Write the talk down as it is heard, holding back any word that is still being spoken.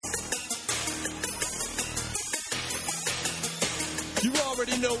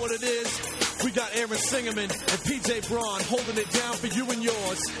already know what it is. We got Aaron Singerman and PJ Braun holding it down for you and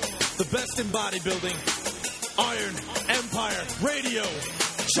yours. The best in bodybuilding. Iron Empire Radio.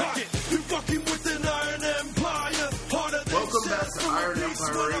 Check it. You fucking with an Iron Empire. Welcome back to Iron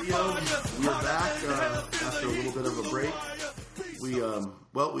Empire Radio. We're back after a little bit of a break.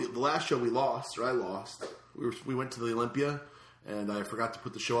 The last show we lost, or I lost. We went to the Olympia, and I forgot to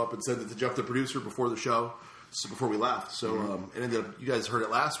put the show up and send it to Jeff, the producer, before the show, before we left. So it ended up, you guys heard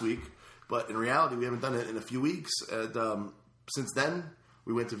it last week, but in reality, we haven't done it in a few weeks. And since then,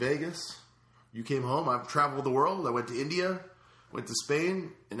 we went to Vegas. You came home. I've traveled the world. I went to India, went to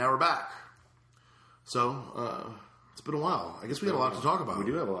Spain, and now we're back. So it's been a while. I guess we got a lot to talk about. We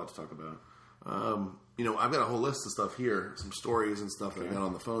do have a lot to talk about. I've got a whole list of stuff here, some stories and stuff that I got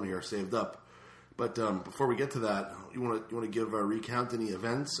on the phone here saved up. But before we get to that, you want to give recount any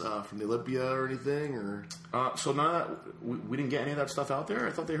events from the Olympia or anything, or so none of that, we didn't get any of that stuff out there.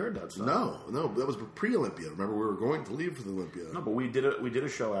 I thought they heard that stuff. No, that was pre-Olympia. Remember, we were going to leave for the Olympia. No, but we did a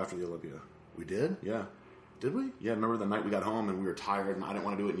show after the Olympia. We did? Yeah. Did we? Yeah. Remember the night we got home and we were tired and I didn't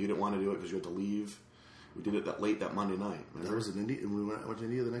want to do it and you didn't want to do it because you had to leave. We did it that late that Monday night. Remember? That was in India, and we went to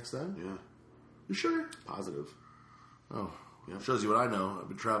India the next time. Yeah. You sure? Positive. Oh. Yeah. Shows you what I know. I've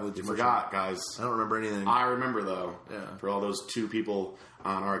been traveling too much. Forgot, guys. I don't remember anything. I remember, though. Yeah. For all those 2 people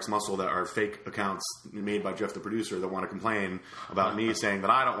on RX Muscle that are fake accounts made by Jeff, the producer, that want to complain about me saying that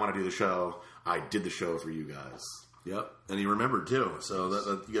I don't want to do the show, I did the show for you guys. Yep. And he remembered, too. So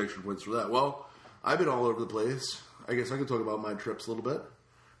that you guys should points for that. Well, I've been all over the place. I guess I can talk about my trips a little bit.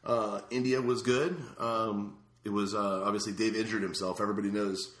 India was good. It was, obviously, Dave injured himself. Everybody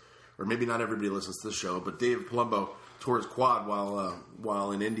knows, or maybe not everybody listens to this show, but Dave Palumbo tore his quad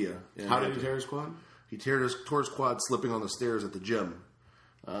while in India. And how did he tear his quad? He tore his quad slipping on the stairs at the gym.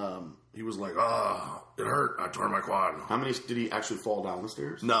 He was like, it hurt. I tore my quad. How many did he actually fall down the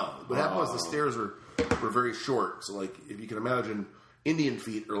stairs? No. What happened was the stairs were very short. So, like, if you can imagine, Indian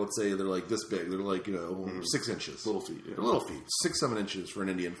feet are, let's say, they're like this big. They're like, 6 inches. Little feet. Yeah. They're little feet. 6-7 inches for an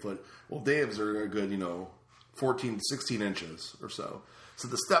Indian foot. Well, Dave's are a good, 14 to 16 inches or so. So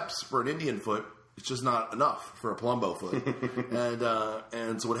the steps for an Indian foot, it's just not enough for a Palumbo foot.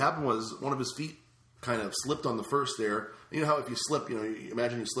 And so what happened was one of his feet kind of slipped on the first stair. You know how if you slip, you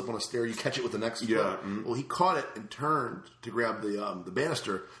imagine you slip on a stair, you catch it with the next foot. Mm-hmm. Well, he caught it and turned to grab the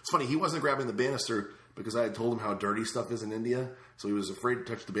banister. It's funny, he wasn't grabbing the banister because I had told him how dirty stuff is in India. So he was afraid to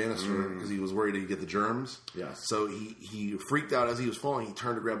touch the banister because he was worried he'd get the germs. Yes. So he freaked out as he was falling. He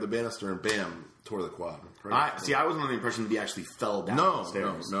turned to grab the banister and bam, tore the quad. Right? I was under the impression that he actually fell down the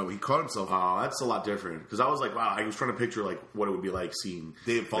stairs. No, he caught himself. Oh, that's a lot different. Because I was like, wow, I was trying to picture like what it would be like seeing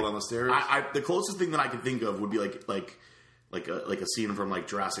Dave fall down the stairs. The closest thing that I could think of would be like a scene from like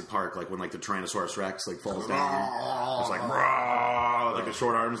Jurassic Park, like when like the Tyrannosaurus Rex like falls down. It's like the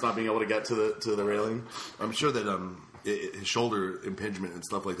short arms not being able to get to the railing. I'm sure that his shoulder impingement and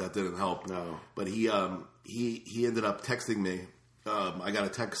stuff like that didn't help. No, but he ended up texting me. I got a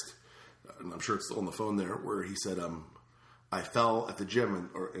text, and I'm sure it's still on the phone there, where he said, "I fell at the gym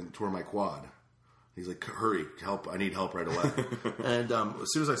and tore my quad." He's like, "Hurry, help! I need help right away." And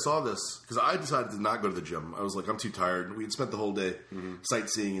as soon as I saw this, because I decided to not go to the gym, I was like, "I'm too tired." We had spent the whole day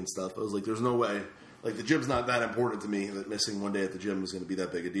sightseeing and stuff. I was like, "There's no way. Like the gym's not that important to me that missing one day at the gym is going to be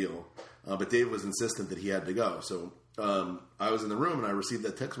that big a deal." But Dave was insistent that he had to go, so I was in the room and I received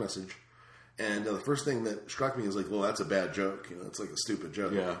that text message. And the first thing that struck me is like, well, that's a bad joke. It's like a stupid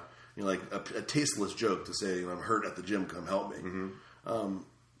joke. Yeah. Like a tasteless joke to say, I'm hurt at the gym, come help me.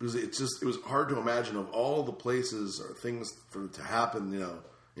 Because it was hard to imagine of all the places or things to happen,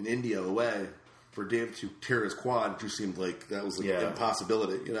 in India away, for Dave to tear his quad, it just seemed like that was an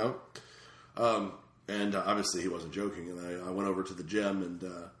impossibility, And obviously he wasn't joking. And I went over to the gym, and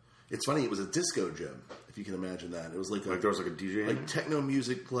it's funny, it was a disco gym, if you can imagine that. It was like there was like a DJ, like techno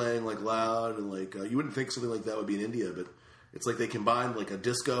music playing like loud, and like you wouldn't think something like that would be in India, but it's like they combined like a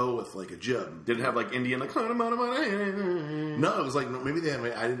disco with like a gym. Did it have like Indian like? No, it was like maybe they had.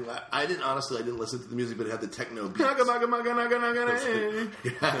 I didn't honestly. I didn't listen to the music, but it had the techno beats. Yeah,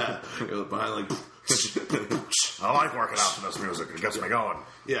 it was behind like. I like working out to this music. It gets me going.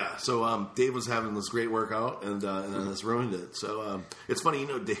 Yeah. So Dave was having this great workout, and then this ruined it. So it's funny,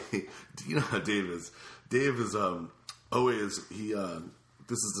 Dave. You know how Dave is. Dave is always he.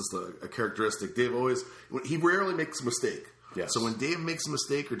 This is just a characteristic. Dave always. He rarely makes a mistake. Yes. So when Dave makes a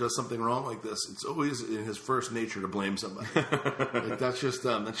mistake or does something wrong like this, it's always in his first nature to blame somebody. Like, that's just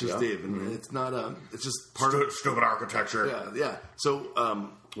Dave, and it's not. It's just part of stupid architecture. Yeah. So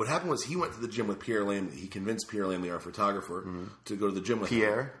what happened was he went to the gym with Pierre Lamley. He convinced Pierre Lamley, our photographer, to go to the gym with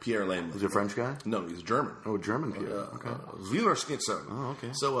Pierre? him. Pierre Lamley. Is he a French guy? No, he's German. Oh, German Pierre. Okay. Wienerschnitzel. Oh, okay.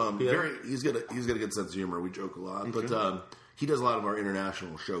 So he's got a good sense of humor. We joke a lot, but he does a lot of our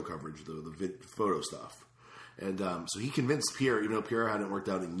international show coverage, the photo stuff. And so he convinced Pierre, even though Pierre hadn't worked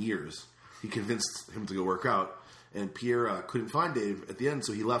out in years, he convinced him to go work out. And Pierre couldn't find Dave at the end,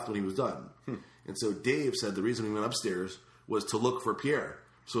 so he left when he was done. And so Dave said the reason we went upstairs was to look for Pierre.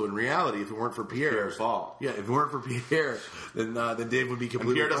 So in reality, if it weren't for Pierre, Pierre's fault. Yeah, if it weren't for Pierre, then Dave would be completely.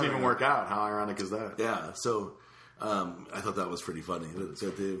 And Pierre doesn't even work out. How ironic is that? Yeah. So I thought that was pretty funny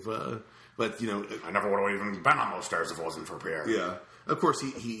that Dave. But I never would have even been on those stairs if it wasn't for Pierre. Yeah. Of course,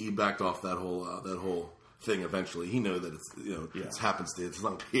 he backed off that whole thing eventually. He knew that it's happenstance. It's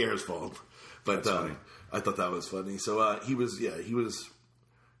not Pierre's fault. But I thought that was funny. So he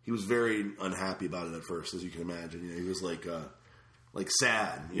was very unhappy about it at first, as you can imagine. He was like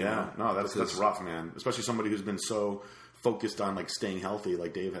sad. No, that's rough, man. Especially somebody who's been so focused on like staying healthy,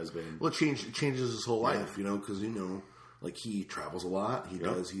 like Dave has been. Well, it changes his whole life, because like he travels a lot. He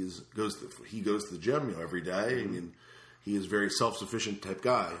goes to the gym, every day. I mean, he is a very self-sufficient type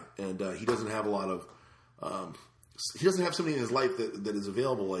guy, and he doesn't have a lot of. He doesn't have somebody in his life that is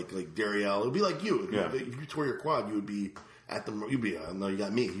available like Dariel. It would be like you. If you tore your quad, you would be at the. You'd be. No, you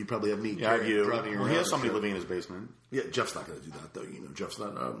got me. You'd probably have me. Yeah, you. Driving Well, he has somebody living in his basement. Yeah, Jeff's not going to do that though. Jeff's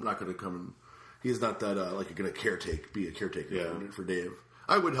not. Not going to come and. He's not that like going to be a caretaker for Dave.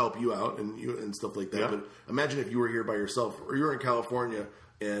 I would help you out and stuff like that. Yeah. But imagine if you were here by yourself, or you were in California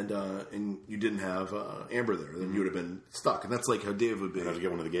and you didn't have Amber there, then you would have been stuck. And that's like how Dave would be. I'd have to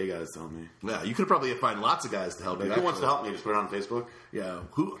get one of the gay guys to help me. Yeah, you could probably find lots of guys to help you. Who wants to help me? Just put it on Facebook. Yeah,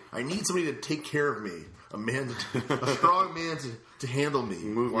 I need somebody to take care of me. A strong man to handle me,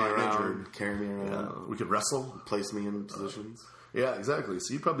 move me around, carry me around. Yeah, we could wrestle, place me in positions. Yeah, exactly.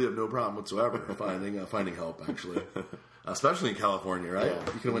 So you probably have no problem whatsoever finding help, actually, especially in California, right? Yeah,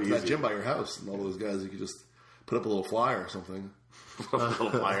 you could have went to that gym by your house, and all those guys, you could just put up a little flyer or something. A little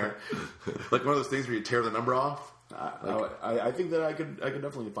flyer, like one of those things where you tear the number off. I think that I could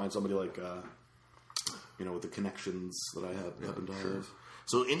definitely find somebody like with the connections that I happen to have.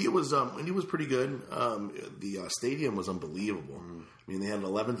 So India was pretty good. The stadium was unbelievable. I mean, they had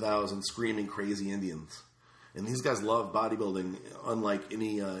 11,000 screaming crazy Indians, and these guys love bodybuilding, unlike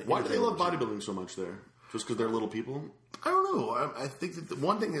any. Why do they love bodybuilding so much there? Just because they're little people? I don't know. I think that the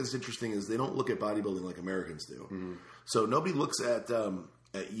one thing that's interesting is they don't look at bodybuilding like Americans do. Mm-hmm. So nobody looks at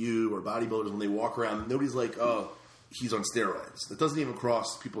you or bodybuilders when they walk around. Nobody's like, oh, he's on steroids. That doesn't even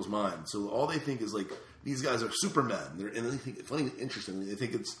cross people's minds. So all they think is like, these guys are supermen. And they think, funny, interesting, they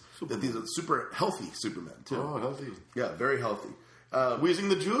think it's that these are super healthy supermen too. Oh, healthy. Yeah, very healthy. Wheezing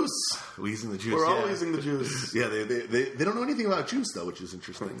the juice. Wheezing the juice. We're all wheezing the juice. Yeah, they don't know anything about juice though, which is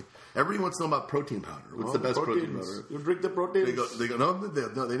interesting. Everybody wants to know about protein powder. What's the best protein powder? You drink the proteins. They go. No,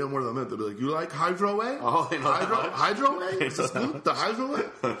 they know more than that. They'll be like, you like Hydro Whey? Oh, they know Hydro Whey? Is this good? The Hydro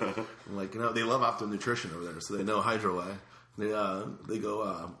Whey? Like, they love Optimum Nutrition over there, so they know Hydro Whey. They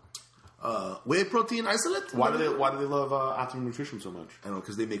go. Whey protein isolate? Why do they love Optimum Nutrition so much? I don't know,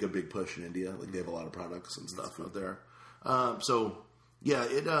 because they make a big push in India. Like, they have a lot of products and stuff out there. So yeah,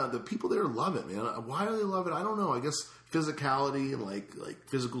 the people there love it, man. Why do they love it? I don't know. I guess physicality and like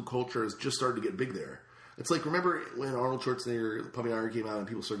physical culture has just started to get big there. It's like, remember when Arnold Schwarzenegger, Pumping Iron came out and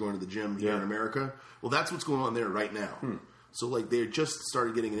people started going to the gym here in America? Well, that's what's going on there right now. So like they just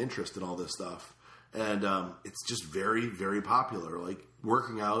started getting an interest in all this stuff. And it's just very, very popular. Like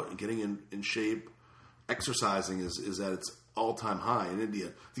working out and getting in shape, exercising is at its all-time high in India.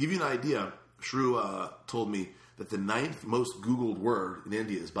 To give you an idea, Shrew told me that the 9th most Googled word in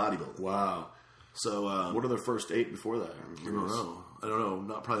India is bodybuilding. Wow. So what are the first 8 before that? I don't know.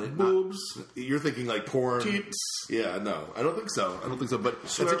 Not probably boobs. You're thinking like porn. Teats. Yeah, no. I don't think so. But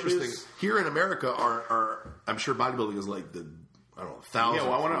that's interesting. Here in America, I'm sure bodybuilding is like the, I don't know, 1,000. Yeah,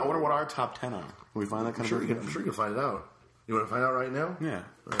 well, I wonder what our top 10 are. Can we find that kind of I'm sure you can find it out. You want to find out right now? Yeah.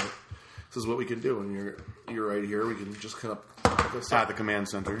 All right. This is what we can do when you're right here. We can just kind of at the command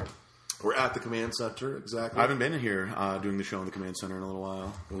center. We're at the command center, exactly. I haven't been here doing the show in the command center in a little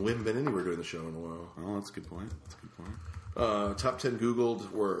while. Well, we haven't been anywhere doing the show in a while. Oh, that's a good point. Top 10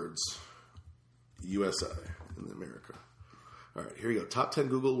 Googled words, USA in America. All right, here you go. Top 10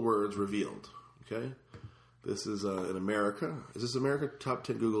 Googled words revealed. Okay, this is in America. Is this America? Top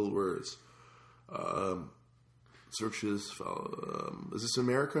 10 Googled words. Searches. Is this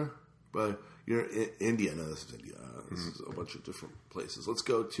America? But you're in India. No, this is India. This is a bunch of different places. Let's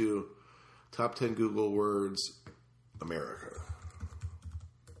go to top 10 Google words, America.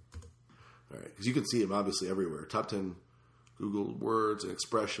 All right, because you can see them obviously everywhere. Top 10 Google words and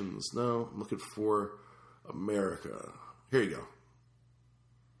expressions. No, I'm looking for America. Here you go.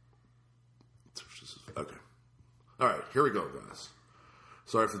 Okay. All right, here we go, guys.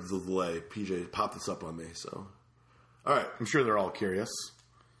 Sorry for the delay. PJ popped this up on me, so. All right. I'm sure they're all curious.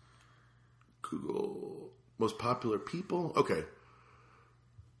 Google most popular people. Okay.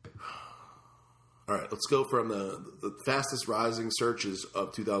 All right, let's go from the fastest rising searches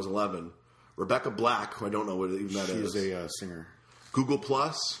of 2011. Rebecca Black, who I don't know what even that is. She's a singer. Google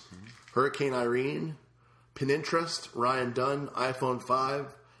Plus, Hurricane Irene, Pinterest, Ryan Dunn, iPhone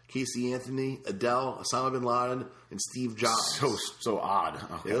 5, Casey Anthony, Adele, Osama bin Laden, and Steve Jobs. So odd.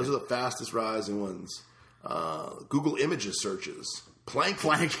 Okay. Yeah, those are the fastest rising ones. Google Images searches.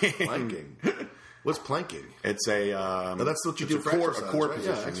 Planking. What's planking? It's a... no, that's what you do for a exercise, core right?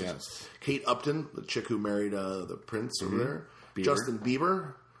 position, Yeah, yes. Kate Upton, the chick who married the prince over there. Bieber. Justin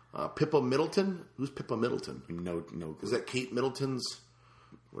Bieber. Pippa Middleton. Who's Pippa Middleton? No. Is that Kate Middleton's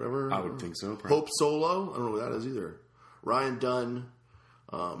whatever? I would think so. Probably. Hope Solo. I don't know what that is either. Ryan Dunn.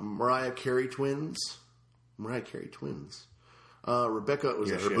 Mariah Carey twins. Rebecca, was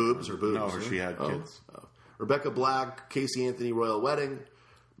that her boobs? Her boobs. No, she had kids. Rebecca Black, Casey Anthony, Royal Wedding.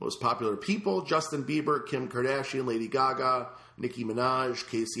 Most popular people, Justin Bieber, Kim Kardashian, Lady Gaga, Nicki Minaj,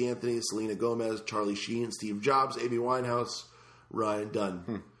 Casey Anthony, Selena Gomez, Charlie Sheen, Steve Jobs, Amy Winehouse, Ryan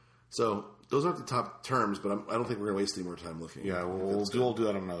Dunn. So those aren't the top terms, but I don't think we're going to waste any more time looking. Yeah, we'll do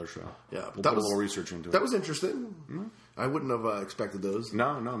that on another show. Yeah, we'll put a little research into it. That was interesting. I wouldn't have expected those.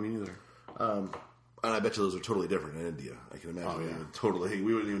 No, me neither. And I bet you those are totally different in India. I can imagine.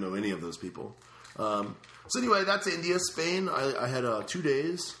 We wouldn't even know any of those people. So anyway, that's India. Spain, I had 2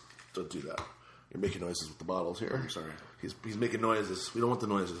 days. Don't do that. You're making noises with the bottles here. I'm sorry. He's making noises. We don't want the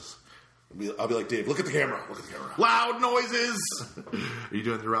noises. I'll be like, Dave, look at the camera. Look at the camera. Loud noises! Are you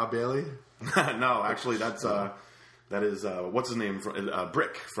doing the Rob Bailey? No, actually, that is what's his name?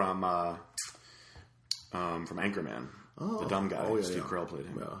 Brick from Anchorman. The dumb guy. Steve Carell played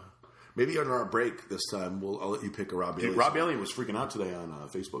him. Yeah. Maybe on our break this time, I'll let you pick a Rob Bailey. Dude, Rob Bailey was freaking out today on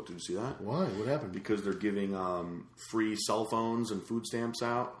Facebook. Did you see that? Why? What happened? Because they're giving free cell phones and food stamps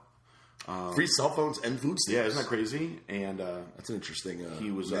out. Free cell phones and food stamps. Yeah, isn't that crazy? And that's an interesting.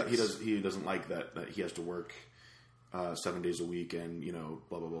 He doesn't like that he has to work 7 days a week and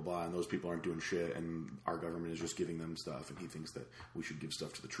blah blah blah blah. And those people aren't doing shit, and our government is just giving them stuff. And he thinks that we should give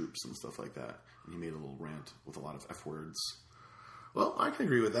stuff to the troops and stuff like that. And he made a little rant with a lot of F words. Well, I can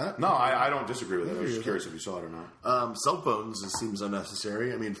agree with that. No, I don't disagree with that. I was just curious if you saw it or not. Cell phones seems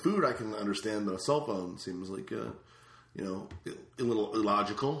unnecessary. I mean, food I can understand, but a cell phone seems like a little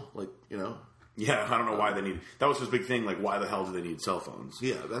illogical. Yeah, I don't know why they need. That was his big thing. Like, why the hell do they need cell phones?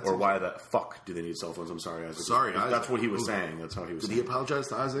 Yeah, or why the fuck do they need cell phones? I'm sorry, Isaac. Sorry, Isaac. That's what he was saying. That's how he was. Did saying. he apologize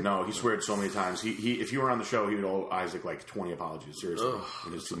to Isaac? No, he sweared so many times. He if you were on the show, he would owe Isaac like 20 apologies. Seriously,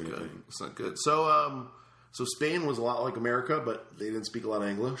 in his 2 minute thing. It's not good. So Spain was a lot like America, but they didn't speak a lot of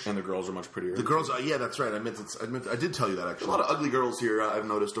English. And the girls are much prettier. The girls, yeah, that's right. I did tell you that actually. A lot of ugly girls here. I've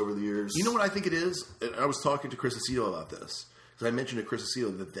noticed over the years. You know what I think it is? I was talking to Chris Aceto about this. I mentioned to Chris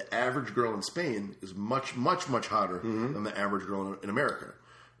Aceto that the average girl in Spain is much, much, much hotter than the average girl in America.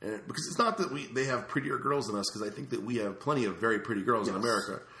 And because it's not that they have prettier girls than us, because I think that we have plenty of very pretty girls in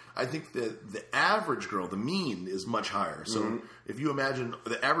America. I think that the average girl, the mean, is much higher. So if you imagine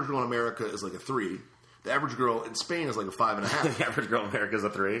the average girl in America is like a 3, the average girl in Spain is like a 5.5. The average girl in America is a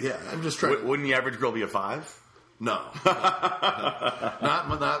 3? Yeah, I'm just trying. Wouldn't the average girl be a 5? No.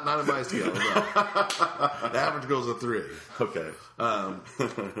 Not in my scale. No. The average girl's a 3. Okay. I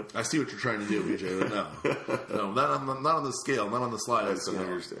see what you're trying to do, BJ, but no, not on the scale, not on the slide. I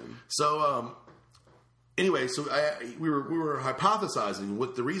understand. So, anyway, we were hypothesizing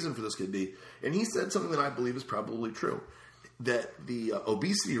what the reason for this could be, and he said something that I believe is probably true, that the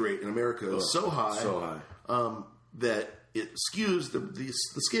obesity rate in America is so high, that it skews the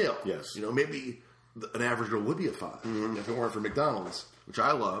scale. Yes. Maybe an average girl would be a 5 if it weren't for McDonald's, which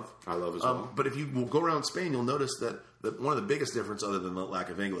I love. I love as well. But if you will go around Spain, you'll notice that one of the biggest difference, other than the lack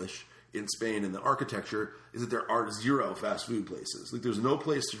of English in Spain and the architecture, is that there are 0 fast food places. Like, there's no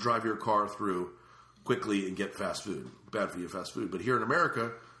place to drive your car through quickly and get fast food. Bad for you, fast food. But here in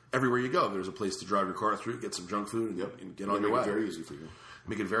America, everywhere you go, there's a place to drive your car through, get some junk food, and get on your way. Make it very easy for you.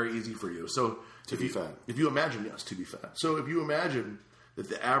 Make it very easy for you. So to be fat. If you imagine, yes, to be fat. So if you imagine that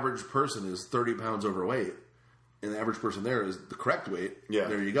the average person is 30 pounds overweight, and the average person there is the correct weight,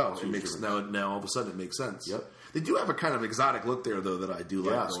 there you go. It makes now all of a sudden it makes sense. Yep. They do have a kind of exotic look there, though, that I do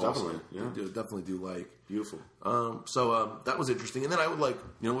like. Yes, definitely. Yeah. Definitely do like. Beautiful. So that was interesting. And then I would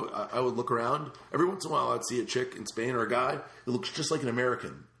I would look around. Every once in a while, I'd see a chick in Spain or a guy that looks just like an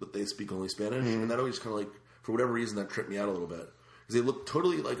American, but they speak only Spanish. And that always kind of for whatever reason, that tripped me out a little bit. Because they look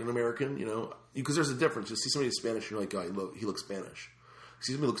totally like an American, because there's a difference. You see somebody in Spanish, and you're like, oh, he looks Spanish. You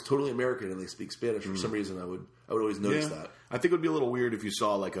see somebody looks totally American, and they speak Spanish. For some reason, I would always notice that. I think it would be a little weird if you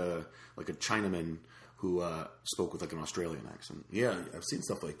saw like a Chinaman who spoke with like an Australian accent. Yeah, I've seen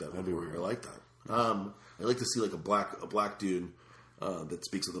stuff like that. That'd be weird. I like that. I like to see like a black dude that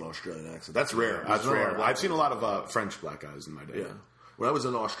speaks with an Australian accent. That's rare. I've seen a lot of French black guys in my day. Yeah. When I was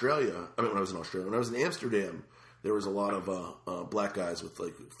in Amsterdam, there was a lot of black guys with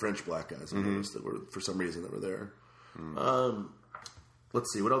like French black guys that were for some reason that were there.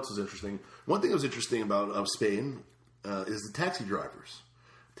 Let's see what else is interesting. One thing that was interesting about Spain is the taxi drivers.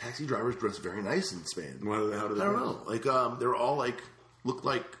 Taxi drivers dress very nice in Spain. How do they? I don't know. Like they were all looked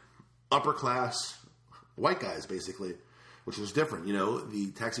like upper class white guys basically, which was different.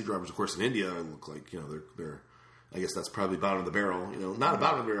 The taxi drivers, of course, in India look like they're. I guess that's probably bottom of the barrel. Not a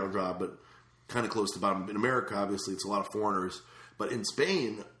bottom of the barrel job, but kind of close to bottom. In America, obviously, it's a lot of foreigners. But in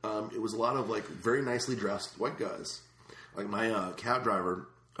Spain, it was a lot of very nicely dressed white guys. Like my cab driver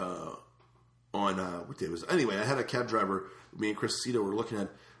on what day was it? Anyway, I had a cab driver. Me and Chris Cito were looking at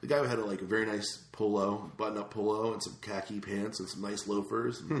the guy who had a very nice polo, button-up polo, and some khaki pants and some nice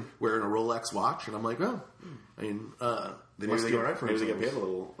loafers, and wearing a Rolex watch. And I'm like, oh, I mean, they must be all right for maybe they get paid a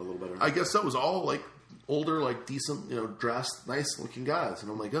little better. I guess so. It was all older, decent, dressed, nice-looking guys.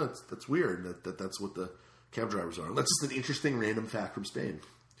 And I'm like, oh, that's weird. That's what the cab drivers are. That's just an interesting random fact from Spain.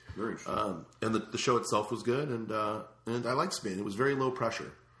 Very interesting. And the show itself was good, and I liked Spain. It was very low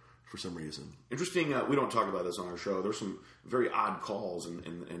pressure for some reason. Interesting. We don't talk about this on our show. There's some very odd calls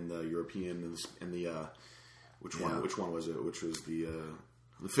in the European and the which one was it? Which was the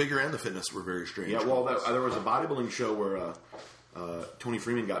figure and the fitness were very strange. Yeah. Well, there was a bodybuilding show where Tony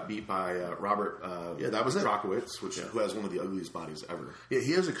Freeman got beat by Robert that was Drakowitz, who has one of the ugliest bodies ever. Yeah,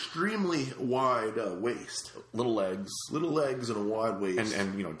 he has extremely wide waist. Little legs and a wide waist.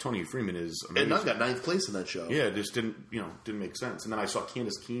 And Tony Freeman is amazing. And I got 9th place in that show. Yeah, it just didn't make sense. And then I saw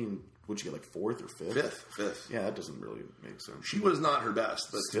Candace Keen, would you get 4th or 5th? 5th. Yeah, that doesn't really make sense. She was not her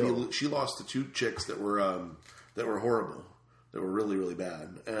best, but she lost to 2 chicks that were horrible. That were really, really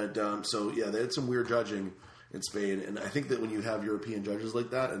bad. And so they had some weird judging in Spain, and I think that when you have European judges like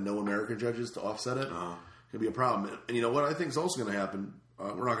that and no American judges to offset it, it can be a problem. And you know what I think is also going to happen?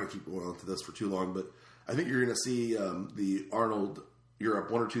 We're not going to keep going into this for too long, but I think you're going to see the Arnold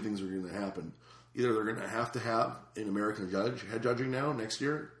Europe. 1 or 2 things are going to happen. Either they're going to have an American head judging now next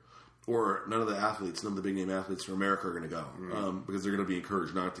year, or none of the big name athletes from America are going to go because they're going to be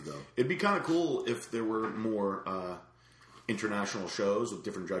encouraged not to go. It'd be kind of cool if there were more international shows with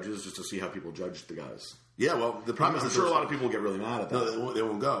different judges just to see how people judge the guys. Yeah, well, the problem is... I'm sure a lot of people will get really mad at that. No, they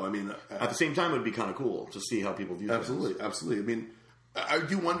won't go. I mean... At the same time, it would be kind of cool to see how people view things. Absolutely. I mean, I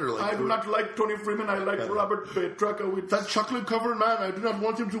do wonder... I do not like Tony Freeman. I like Robert Drakowitz. That chocolate-covered man, I do not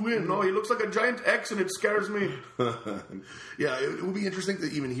want him to win. No, he looks like a giant X, and it scares me. Yeah, it would be interesting to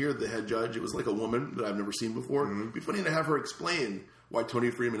even hear the head judge. It was like a woman that I've never seen before. It'd be funny to have her explain why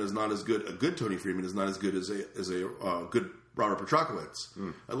Tony Freeman is not as good... A good Tony Freeman is not as good as a good Robert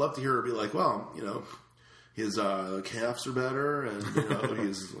Drakowitz. I'd love to hear her be like, well, his calves are better, and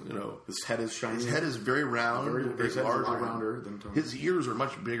his head is shiny. His head is very round, very larger, rounder than Tony. His ears are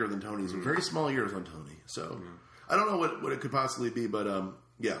much bigger than Tony's. Very small ears on Tony. So I don't know what it could possibly be, but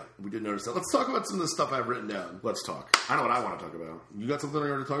we did notice that. Let's talk about some of the stuff I've written down. Let's talk. I know what I want to talk about. You got something I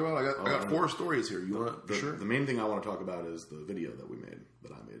want to talk about? I got 4 stories here. You want to? Sure. The main thing I want to talk about is the video that I made.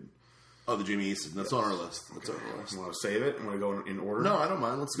 Oh, the Jamie Easton. That's on our list. You want to save it? You want to go in order? No, I don't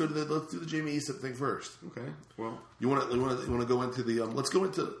mind. Let's do the Jamie Easton thing first. Okay. Well, you want to go into the let's go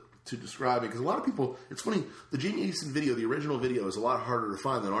into describing, because a lot of people. It's funny. The Jamie Easton video, the original video, is a lot harder to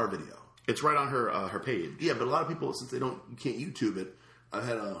find than our video. It's right on her page. Yeah, but a lot of people, since you can't YouTube it, I've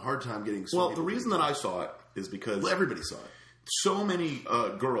had a hard time getting. The reason that I saw it is because everybody saw it. So many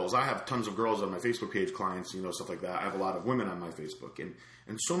girls. I have tons of girls on my Facebook page, clients, stuff like that. I have a lot of women on my Facebook, and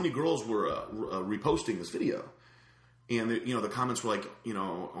so many girls were reposting this video, and the comments were like,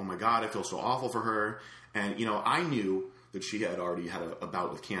 oh my God, I feel so awful for her, and I knew that she had already had a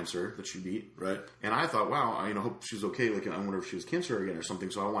bout with cancer that she beat, right? And I thought, wow, I hope she's okay. Like, I wonder if she has cancer again or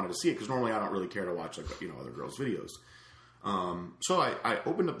something. So I wanted to see it because normally I don't really care to watch other girls' videos. So I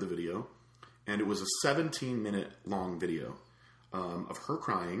opened up the video, and it was a 17-minute long video. Of her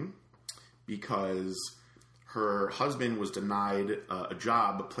crying because her husband was denied a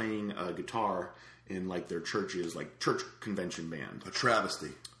job playing guitar in like their churches, like church convention band. A travesty.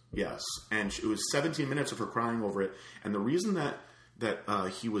 Yes, and it was 17 minutes of her crying over it. And the reason that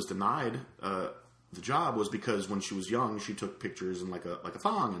he was denied the job was because when she was young, she took pictures in like a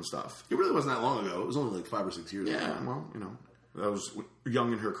thong and stuff. It really wasn't that long ago. It was only like 5 or 6 years ago. Yeah, well, that was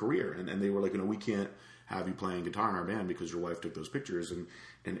young in her career, and they were like, we can't have you playing guitar in our band because your wife took those pictures,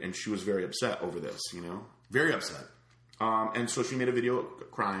 and she was very upset over this, Very upset. And so she made a video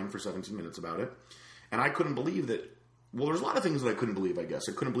crying for 17 minutes about it, and I couldn't believe that. Well, there's a lot of things that I couldn't believe, I guess.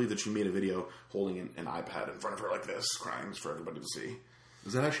 I couldn't believe that she made a video holding an iPad in front of her like this, crying for everybody to see.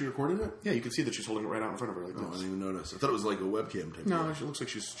 Is that how she recorded it? Yeah, you can see that she's holding it right out in front of her like this. I didn't even notice. I thought it was like a webcam type. No, she looks like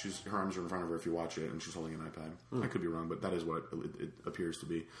she's her arms are in front of her if you watch it, and she's holding an iPad. I could be wrong, but that is what it appears to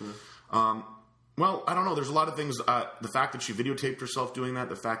be. Well, I don't know. There's a lot of things. The fact that she videotaped herself doing that,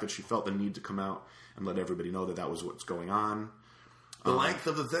 the fact that she felt the need to come out and let everybody know that was what's going on. The length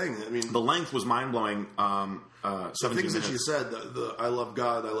of the thing. I mean, the length was mind blowing. The things that she said, the "I love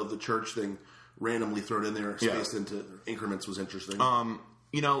God, I love the church" thing, randomly thrown in there, spaced into increments, was interesting.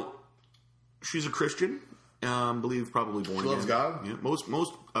 She's a Christian. Believe probably born again. She loves God. Yeah,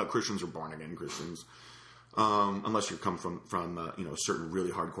 most Christians are born again Christians, unless you come from certain really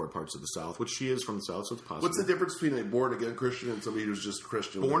hardcore parts of the South, which she is from the South, so it's possible. What's the difference between a born again Christian and somebody who's just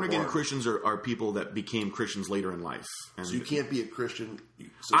Christian? Born again Christians are people that became Christians later in life. And so you can't be a Christian.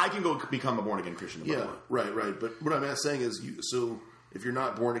 I can go become a born again Christian. Yeah, right. But what I'm saying is, if you're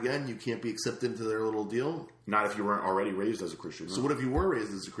not born again, you can't be accepted into their little deal. Not if you weren't already raised as a Christian. So what if you were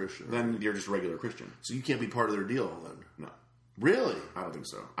raised as a Christian? Then you're just a regular Christian. So you can't be part of their deal then? No. Really? I don't think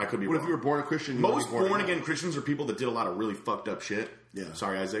so. I could be wrong. What if you were born a Christian? Most born again Christians are people that did a lot of really fucked up shit. Yeah.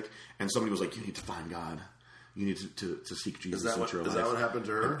 Sorry, Isaac. And somebody was like, you need to find God. You need to seek Jesus into your life. Is that what happened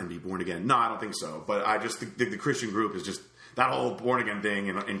to her? And be born again. No, I don't think so. But I just think the Christian group is just, that whole born again thing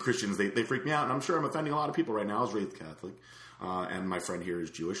and Christians, they freak me out. And I'm sure I'm offending a lot of people right now. I was raised Catholic. And my friend here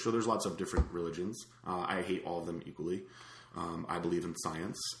is Jewish, so there's lots of different religions. I hate all of them equally. I believe in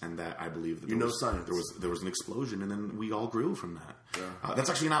science, and that I believe that science. There was an explosion, and then we all grew from that. Yeah. That's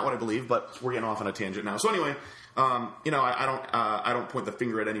actually not what I believe, but we're getting off on a tangent now. So anyway, I don't point the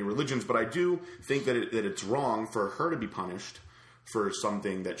finger at any religions, but I do think that it's wrong for her to be punished for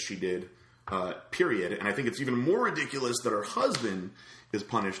something that she did. Period. And I think it's even more ridiculous that her husband is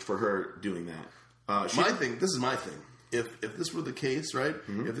punished for her doing that. This is my thing. If this were the case, right?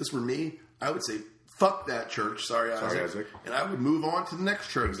 Mm-hmm. If this were me, I would say, fuck that church. Sorry, Isaac. And I would move on to the next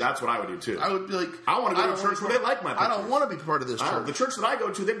church. That's what I would do, too. I would be like... I want to go to a church where they like my pictures. I don't want to be part of this church. The church that I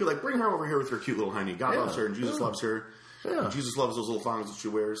go to, they'd be like, bring her over here with her cute little honey. God loves her, and Jesus loves her. Yeah. And Jesus loves those little thongs that she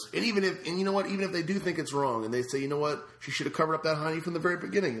wears. And you know what? Even if they do think it's wrong, and they say, you know what? She should have covered up that honey from the very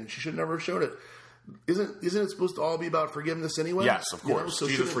beginning, and she should never have showed it. Isn't it supposed to all be about forgiveness anyway? Yes, of course. So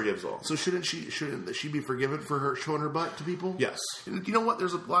Jesus forgives all. So shouldn't she be forgiven for her showing her butt to people? Yes. And you know what?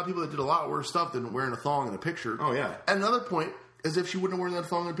 There's a lot of people that did a lot worse stuff than wearing a thong in a picture. Oh yeah. And another point is, if she wouldn't have worn that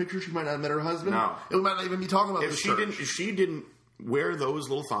thong in a picture, she might not have met her husband. No. And we might not even be talking about this church. If she didn't wear those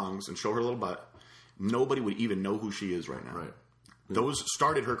little thongs and show her little butt, nobody would even know who she is right now. Right. Those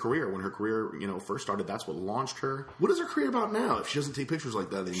started her career. When her career, first started, that's what launched her. What is her career about now if she doesn't take pictures like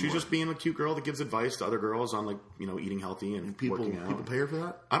that anymore? She's just being a cute girl that gives advice to other girls on, eating healthy and working out. People pay her for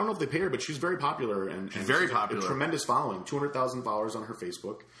that? I don't know if they pay her, but she's very popular. She's very popular. A tremendous following. 200,000 followers on her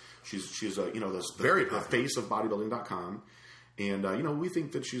Facebook. She's the face of bodybuilding.com. And, we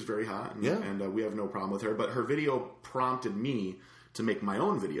think that she's very hot. And we have no problem with her. But her video prompted me to make my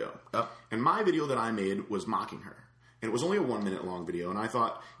own video. Oh. And my video that I made was mocking her. And it was only a 1 minute long video. And I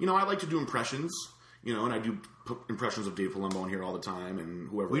thought, I like to do impressions, and I do impressions of Dave Palumbo in here all the time and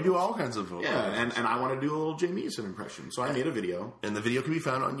whoever We else. do all kinds of and I want to do a little Jay Meeson impression. So I made a video. And the video can be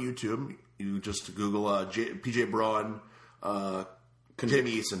found on YouTube. You just Google PJ Braun, Jay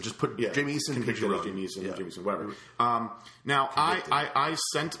Meeson. Just put Jay Meeson, PJ Braun. Jay Meeson, whatever. Now, I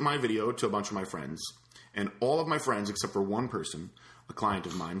sent my video to a bunch of my friends. And all of my friends, except for one person, a client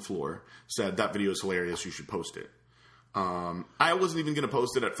of mine, Floor, said, that video is hilarious, you should post it. I wasn't even going to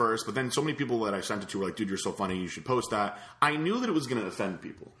post it at first, but then so many people that I sent it to were like, dude, you're so funny, you should post that. I knew that it was going to offend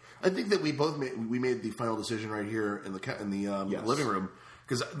people. I think that we both made the final decision right here in the living room,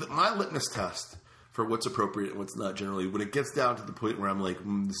 because my litmus test for what's appropriate and what's not generally, when it gets down to the point where I'm like,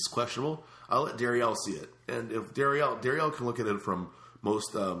 this is questionable, I'll let Darielle see it. And if Darielle can look at it from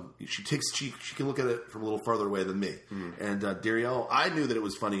most, she can look at it from a little farther away than me. Mm-hmm. And Darielle, I knew that it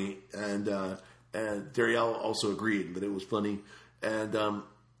was funny, and Darielle also agreed that it was funny, and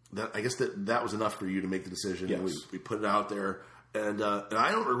that I guess that was enough for you to make the decision. Yes. We put it out there, and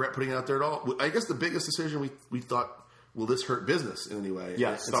I don't regret putting it out there at all. I guess the biggest decision we thought will this hurt business in any way?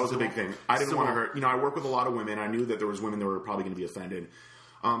 Yes, that was a big thing. I didn't want to hurt. I work with a lot of women. I knew that there was women that were probably going to be offended.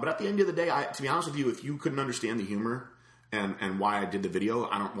 But at the end of the day, to be honest with you, if you couldn't understand the humor and why I did the video,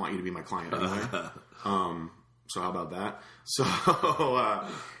 I don't want you to be my client anyway. So how about that? So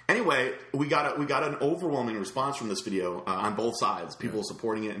anyway, we got an overwhelming response from this video on both sides. People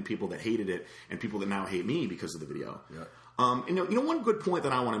supporting it and people that hated it, and people that now hate me because of the video. Yeah. One good point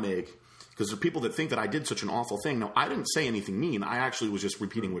that I want to make, because there are people that think that I did such an awful thing. No, I didn't say anything mean. I actually was just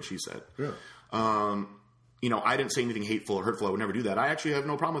repeating what she said. Yeah. I didn't say anything hateful or hurtful. I would never do that. I actually have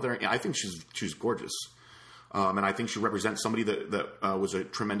no problem with her. I think she's gorgeous. And I think she represents somebody that was a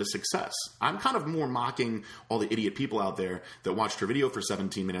tremendous success. I'm kind of more mocking all the idiot people out there that watched her video for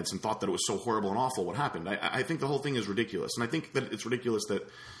 17 minutes and thought that it was so horrible and awful what happened. I think the whole thing is ridiculous. And I think that it's ridiculous that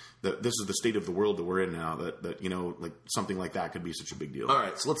this is the state of the world that we're in now, that like something like that could be such a big deal. All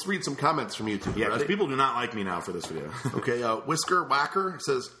right, so let's read some comments from YouTube. Yeah, because people do not like me now for this video. Okay, Whisker Whacker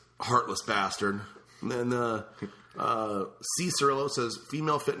says, heartless bastard. And then C. Cirillo says,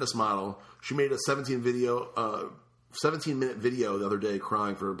 female fitness model. She made a 17-minute video the other day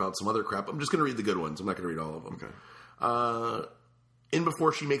crying for about some other crap. I'm just going to read the good ones. I'm not going to read all of them. Okay. In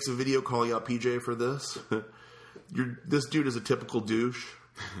before she makes a video calling out PJ for this. This dude is a typical douche.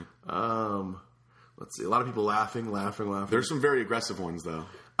 Let's see. A lot of people laughing. There's some very aggressive ones, though.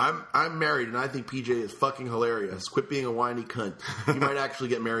 I'm married, and I think PJ is fucking hilarious. Quit being a whiny cunt. You might actually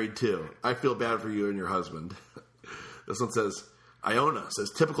get married, too. I feel bad for you and your husband. This one says, Iona says,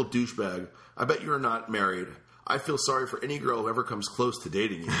 typical douchebag. I bet you're not married. I feel sorry for any girl who ever comes close to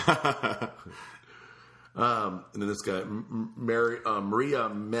dating you. And then this guy, Maria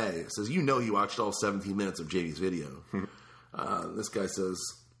May, says, he watched all 17 minutes of Jamie's video. This guy says,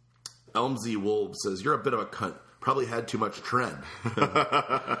 Elmsy Wolves says, you're a bit of a cunt. Probably had too much trend.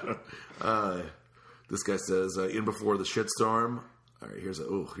 This guy says, in before the shitstorm. All right, here's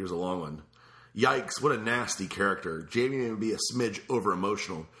a long one. Yikes, what a nasty character. Jamie may be a smidge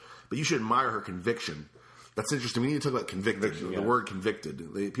over-emotional, but you should admire her conviction. That's interesting. We need to talk about conviction. The word convicted.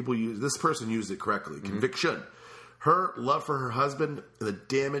 This person used it correctly. Mm-hmm. Conviction. Her love for her husband and the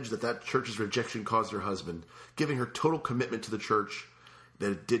damage that church's rejection caused her husband, giving her total commitment to the church that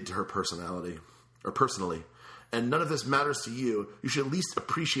it did to her personally. And none of this matters to you. You should at least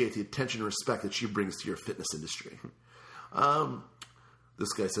appreciate the attention and respect that she brings to your fitness industry.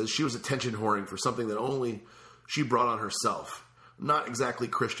 This guy says, she was attention whoring for something that only she brought on herself. Not exactly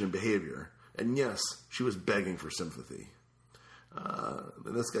Christian behavior. And yes, she was begging for sympathy.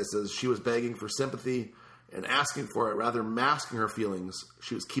 And this guy says, she was begging for sympathy and asking for it, rather masking her feelings.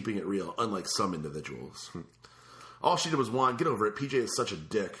 She was keeping it real, unlike some individuals. All she did was whine. Get over it. PJ is such a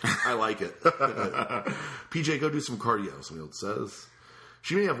dick. I like it. PJ, go do some cardio, somebody else says.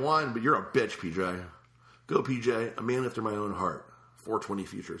 She may have whined, but you're a bitch, PJ. Go, PJ. A man after my own heart. 420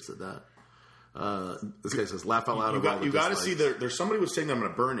 Future said that. This guy says, laugh out loud. You got to see, there's somebody was saying that I'm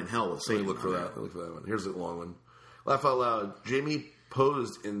going to burn in hell with Satan. Look for that one. Here's a long one. Laugh out loud. Jamie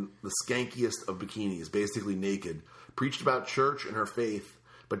posed in the skankiest of bikinis, basically naked, preached about church and her faith,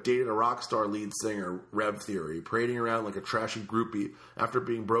 but dated a rock star lead singer, Rev Theory, parading around like a trashy groupie after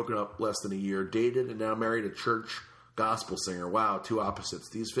being broken up less than a year, dated and now married a church gospel singer. Wow, two opposites.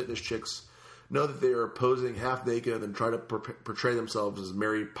 These fitness chicks know that they are posing half naked and then try to portray themselves as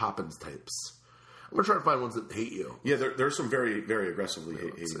Mary Poppins types. I'm going to try to find ones that hate you. Yeah, there's some very, very aggressively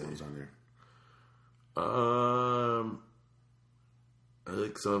hated ones on there. I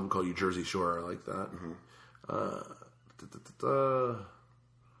think some of them call you Jersey Shore. I like that. Mm-hmm.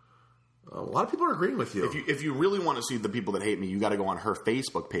 A lot of people are agreeing with you. If you really want to see the people that hate me, you got to go on her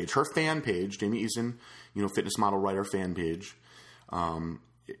Facebook page, her fan page, Jamie Eason, fitness model writer fan page.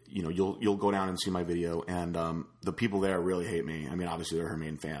 You'll go down and see my video, and the people there really hate me. I mean, obviously they're her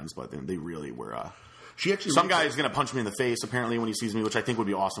main fans, but they really were. Some guy is going to punch me in the face apparently when he sees me, which I think would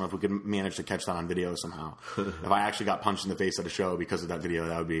be awesome if we could manage to catch that on video somehow. If I actually got punched in the face at a show because of that video,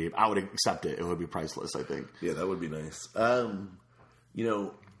 I would accept it. It would be priceless, I think. Yeah, that would be nice.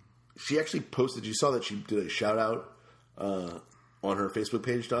 She actually posted. You saw that she did a shout out on her Facebook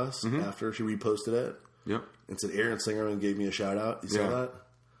page to us after she reposted it. Yep. And said Aaron Singerman gave me a shout out. You saw that?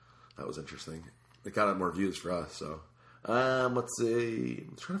 That was interesting. It got more views for us. So let's see.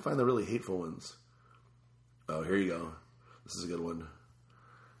 I'm trying to find the really hateful ones. Oh, here you go. This is a good one.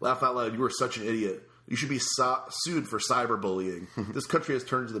 Laugh out loud. You were such an idiot. You should be sued for cyberbullying. This country has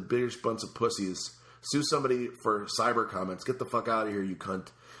turned into the biggest bunch of pussies. Sue somebody for cyber comments. Get the fuck out of here, you cunt.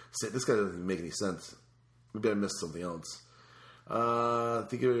 This guy doesn't make any sense. Maybe I missed something else.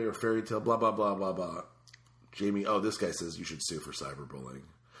 Think of your fairy tale, blah, blah, blah, blah, blah. Jamie, this guy says you should sue for cyberbullying.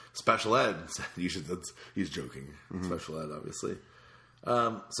 Special Ed said you should. He's joking. Special Ed, obviously.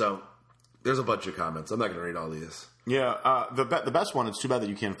 So there's a bunch of comments. I'm not going to read all these. Yeah, the best one, it's too bad that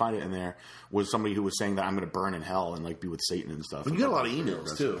you can't find it in there, was somebody who was saying that I'm going to burn in hell and be with Satan and stuff. But you got a lot of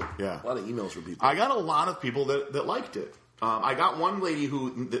emails, too. Yeah. A lot of emails from people. I got a lot of people that liked it. I got one lady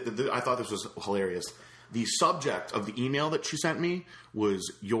who, I thought this was hilarious. The subject of the email that she sent me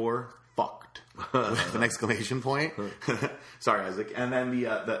was, "You're fucked," with an exclamation point. Sorry, Isaac. And then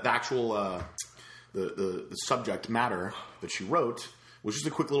the actual, the subject matter that she wrote was just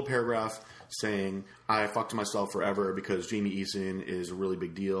a quick little paragraph saying, "I fucked myself forever because Jamie Eason is a really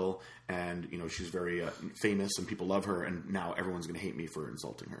big deal, and she's very famous and people love her, and now everyone's going to hate me for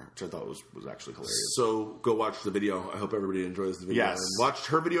insulting her," which I thought was actually hilarious. So go watch the video. I hope everybody enjoys the video. Yes. And watch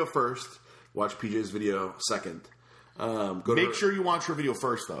her video first. Watch PJ's video second. Make sure you watch her video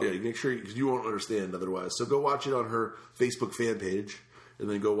first, though. Yeah, make sure, because you won't understand otherwise. So go watch it on her Facebook fan page, and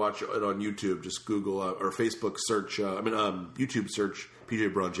then go watch it on YouTube. Just Google or Facebook search. YouTube search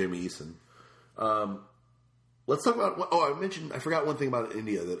PJ Braun, Jamie Eason. Let's talk about. I forgot one thing about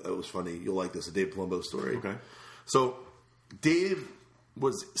India that was funny. You'll like this, a Dave Palumbo story. Okay. So Dave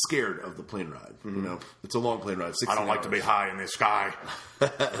was scared of the plane ride. It's a long plane ride. 16 I don't like hours. to be high in the sky.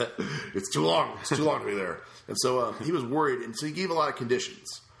 It's too long. It's too long to be there. And so he was worried, and so he gave a lot of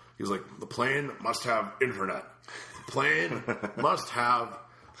conditions. He was like, the plane must have internet. The plane must have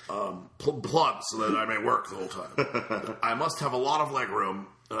plugs so that I may work the whole time. I must have a lot of leg room,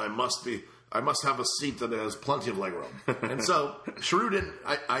 and I must have a seat that has plenty of leg room. And so Shrew didn't.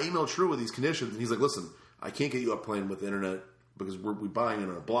 I emailed Shrew with these conditions, and he's like, listen, I can't get you up plane with internet because we're buying it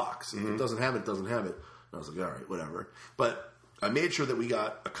in a block. So if it doesn't have it, it doesn't have it. And I was like, all right, whatever. But I made sure that we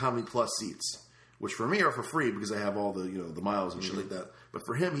got Economy Plus seats, which for me are for free because I have all the the miles and shit like that. But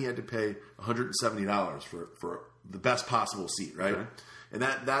for him, he had to pay $170 for the best possible seat, right? Okay. And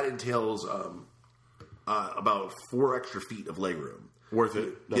that entails about 4 extra feet of legroom. Worth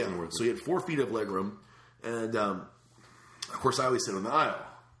it. Definitely worth it. So he had 4 feet of legroom, and of course I always sit on the aisle.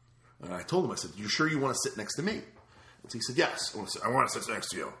 And I told him, I said, "You sure you want to sit next to me?" And so he said, "Yes, I want to sit next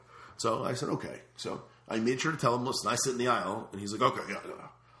to you." So I said, "Okay." So I made sure to tell him, "Listen, I sit in the aisle," and he's like, "Okay, yeah."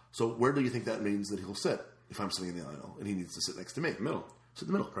 So where do you think that means that he'll sit if I'm sitting in the aisle and he needs to sit next to me? Middle. Sit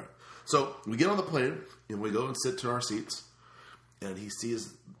in the middle, right? So we get on the plane and we go and sit to our seats, and he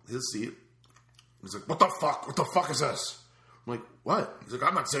sees his seat. He's like, "What the fuck? What the fuck is this?" I'm like, "What?" He's like,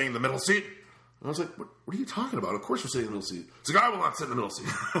 "I'm not sitting in the middle seat." And I was like, what are you talking about? Of course we're sitting in the middle seat. He's like, "I will not sit in the middle seat."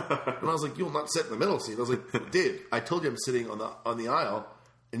 And I was like, "You will not sit in the middle seat." I was like, "Dave, I told you I'm sitting on the aisle,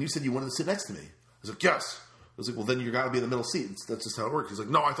 and you said you wanted to sit next to me." I was like, "Yes." I was like, "Well, then you got to be in the middle seat. That's just how it works." He's like,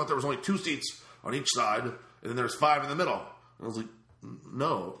 "No, I thought there was only 2 seats on each side, and then there's 5 in the middle." And I was like,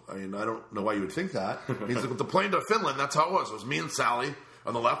 "No, I mean, I don't know why you would think that." And he's like, "With the plane to Finland, that's how it was. It was me and Sally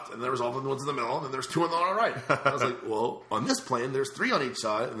on the left, and there was all the ones in the middle, and then there's 2 on the right." I was like, "Well, on this plane, there's 3 on each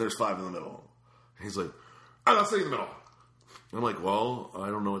side, and there's 5 in the middle." And he's like, "I'm not sitting in the middle." And I'm like, "Well, I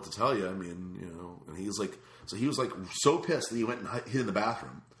don't know what to tell you. I mean, And he was like, so pissed that he went and hid in the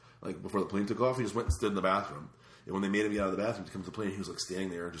bathroom. Like before the plane took off, he just went and stood in the bathroom. And when they made him get out of the bathroom to come to the plane, he was like standing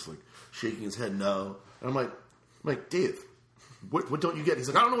there, just like shaking his head, no. And I'm like, "Dave, what don't you get?" He's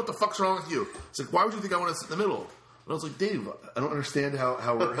like, "I don't know what the fuck's wrong with you." It's like, "Why would you think I want to sit in the middle?" And I was like, "Dave, I don't understand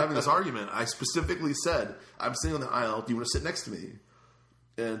how we're having this argument. I specifically said I'm sitting on the aisle. Do you want to sit next to me?"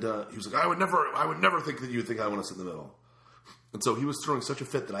 And he was like, I would never think that you would think I want to sit in the middle." And so he was throwing such a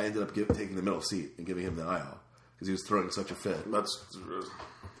fit that I ended up taking the middle seat and giving him the aisle because he was throwing such a fit.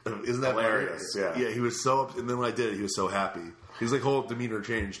 Isn't that hilarious? Funny? Yeah. He was so up, and then when I did it, he was so happy. His whole demeanor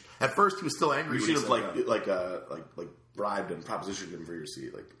changed. At first, he was still angry. You should have bribed and propositioned him for your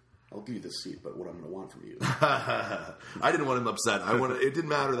seat. Like, "I'll give you this seat, but what I'm going to want from you." I didn't want him upset. It didn't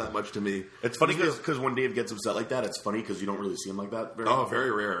matter that much to me. It's funny because when Dave gets upset like that, it's funny because you don't really see him like that.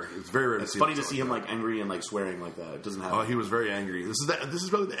 Very rare. It's very rare. It's funny to see him like angry and like swearing like that. It doesn't happen. Oh, he was very angry. This is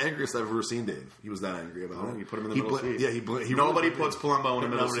probably the angriest I've ever seen Dave. He was that angry about it. You put him in the middle seat. Yeah, nobody puts Palumbo in the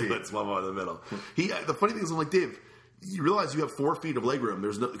middle seat. Nobody puts Palumbo in the middle. The funny thing is, I'm like, "Dave, you realize you have 4 feet of legroom.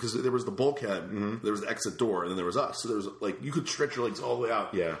 There's no, because there was the bulkhead, there was the exit door, and then there was us. So there was you could stretch your legs all the way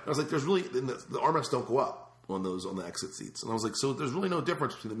out." Yeah. I was like, "There's really the armrests don't go up on the exit seats." And I was like, "So there's really no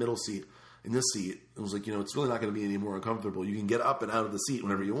difference between the middle seat and this seat." I was like, "It's really not going to be any more uncomfortable. You can get up and out of the seat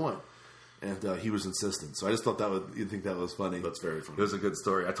whenever you want." And he was insistent. So I just thought you'd think that was funny. That's very funny. It was a good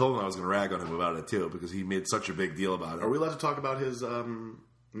story. I told him I was going to rag on him about it too because he made such a big deal about it. Are we allowed to talk about his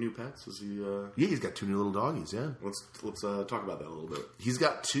new pets? Is he? Yeah, he's got 2 new little doggies. Yeah, let's talk about that a little bit. He's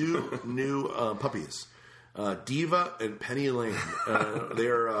got 2 new puppies. Diva and Penny Lane. They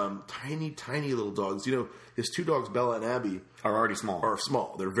are tiny, tiny little dogs. You know, his two dogs, Bella and Abby, Are already small. are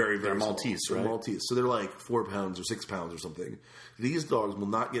small. They're very, very small. Maltese, They're right? Maltese. So they're like 4 pounds or 6 pounds or something. These dogs will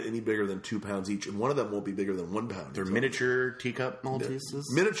not get any bigger than 2 pounds each, and one of them won't be bigger than 1 pound. They're miniature teacup Malteses?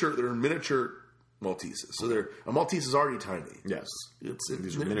 They're miniature Malteses. So a Maltese is already tiny. Yes.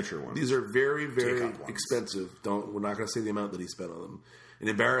 These are miniature ones. These are very, very Teacup ones. expensive. We're not going to say the amount that he spent on them. An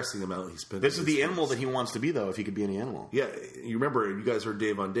embarrassing amount he spent. This on is these the things. animal that he wants to be, though, if he could be any animal. Yeah, you remember, you guys heard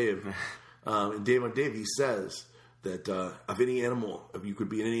Dave on Dave. In Dave on Dave, he says that of any animal, if you could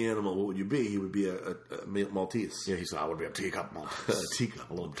be any animal, what would you be? He would be a Maltese. Yeah, he said, I would be a teacup Maltese. A teacup.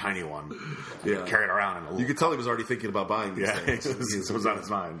 A little tiny one. Yeah. Carry it around in a little You could tell he was already thinking about buying these Yeah, things. it was on his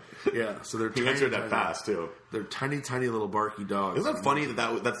mind. Yeah, so they're He tiny, answered that tiny- fast, too. They're tiny, tiny little barky dogs. Isn't that funny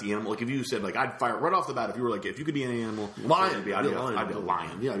that's the animal? Like, if you said, like, I'd fire right off the bat, if you were like, if you could be any animal, Lion. I'd be a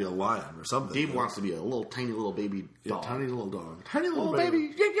lion. Yeah, I'd be a lion or something. Dave wants to be a little tiny little baby dog. Tiny little dog. Tiny little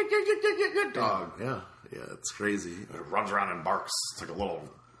baby. dog. Yeah, it's crazy. It runs around and barks. It's like a little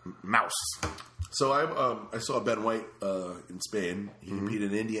mouse. So I saw Ben White in Spain. He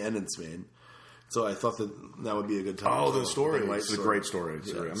competed in India and in Spain. So I thought that would be a good time. Oh, to the tell story. Ben It's White's a great story. Yeah, I'm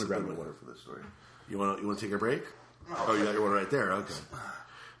it's going to a grab good my one. water for this story. You want to take a break? Oh, you got your one right there. Okay.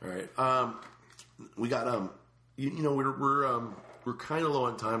 All right. We got we're kind of low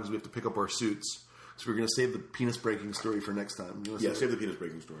on time because we have to pick up our suits. So we're going to save the penis breaking story for next time. Yeah, save the penis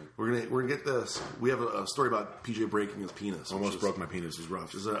breaking story. We're gonna get this. We have a story about PJ breaking his penis. Almost broke my penis. It was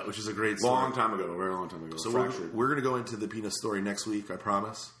rough. Which is a great story. Long time ago. A very long time ago. So Fractured. we're going to go into the penis story next week, I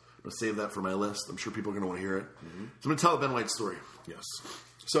promise. I'm going to save that for my list. I'm sure people are going to want to hear it. So I'm going to tell the Ben White story. Yes.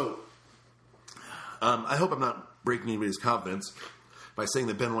 So I hope I'm not breaking anybody's confidence by saying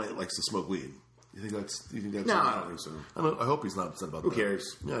that Ben White likes to smoke weed. You think that's? No, I don't think so. I hope he's not upset about that. Who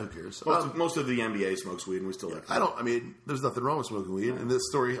cares? Yeah, who cares? Most of the NBA smokes weed, and we still like it. I mean, there's nothing wrong with smoking weed. In this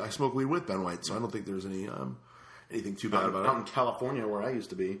story, I smoke weed with Ben White, so I don't think there's anything too bad about Out it. in California, where I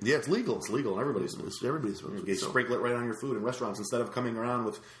used to be, Yeah, it's legal. it's legal, and everybody smokes. Everybody smokes. They sprinkle it right on your food in restaurants instead of coming around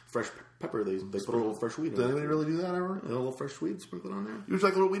with fresh pepper. They put a little fresh weed in Does it. anybody really do that ever? A little fresh weed, sprinkle it on there. You would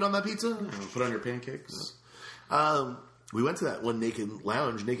like a little weed on that pizza? Put it on your pancakes. We went to that one Naked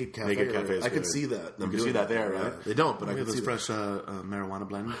Lounge, Naked Cafe. Naked Cafe is I could good. see that. You can see that there, right? They don't, but I We can have see this that. fresh marijuana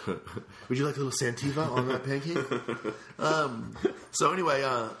blend. Would you like a little Santiva on that pancake? So anyway,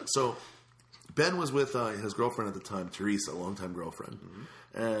 so Ben was with his girlfriend at the time, Teresa, a longtime girlfriend,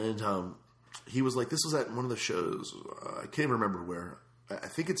 and he was like, this was at one of the shows. I can't even remember where. I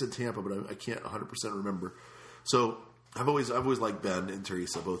think it's in Tampa, but I can't 100% remember. So I've always liked Ben and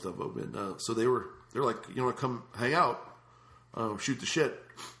Teresa, both of them, and so they're like, you want to come hang out, shoot the shit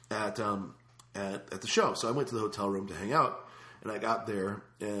at the show. So I went to the hotel room to hang out, and I got there,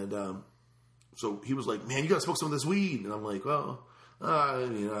 and so he was like, man, you got to smoke some of this weed. And I'm like, well, I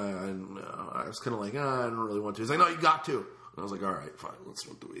was kind of like, I don't really want to. He's like, no, you got to. And I was like, all right, fine, let's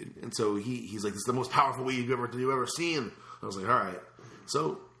smoke the weed. And so he's like, this is the most powerful weed you've ever seen. And I was like, all right.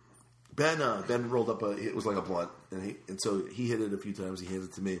 So Ben rolled up it was like a blunt, and so he hit it a few times. He handed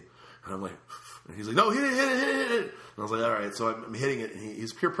it to me, and I'm like, and he's like, no, hit it. And I was like, all right. So I'm hitting it, and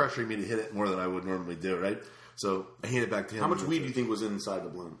he's peer pressuring me to hit it more than I would normally do, right? So I hand it back to him. How much weed do you think was inside the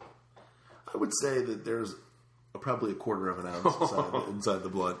blend? I would say that there's probably a quarter of an ounce inside the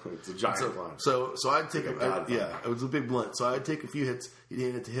blunt. It's a giant blunt. So I'd take Like a it was a big blunt. So I'd take a few hits. He'd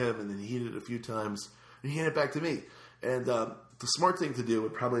hand it to him, and then he hit it a few times, and he handed it back to me. And the smart thing to do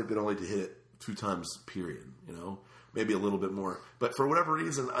would probably have been only to hit it 2 times, period. Maybe a little bit more. But for whatever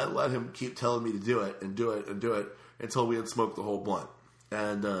reason, I let him keep telling me to do it and do it and do it until we had smoked the whole blunt.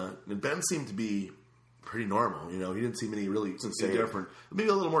 And Ben seemed to be pretty normal. He didn't seem any really different. Maybe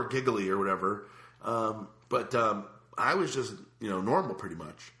a little more giggly or whatever. But I was just normal pretty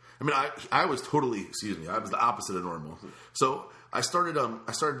much. I mean, I was totally, I was the opposite of normal. So I started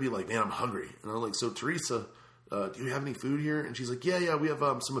to be like, man, I'm hungry. And I'm like, so Teresa, do you have any food here? And she's like, yeah, we have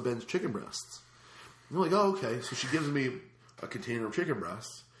some of Ben's chicken breasts. And I'm like, oh, okay. So she gives me a container of chicken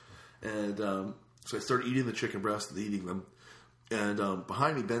breasts. And so I started eating the chicken breasts and eating them. And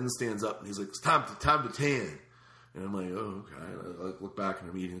behind me, Ben stands up and he's like, it's time to tan. And I'm like, oh, okay. I look back and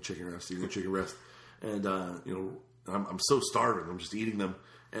I'm eating the chicken breast. And, I'm so starving. I'm just eating them.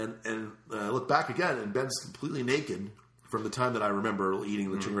 And I look back again, and Ben's completely naked from the time that I remember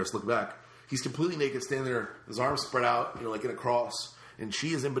eating the chicken breast. Look back. He's completely naked, standing there, his arms spread out, like in a cross. And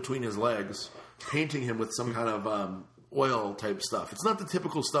she is in between his legs, painting him with some kind of oil type stuff. It's not the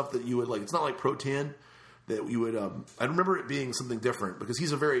typical stuff that you would like. It's not like Protan that you would. I remember it being something different because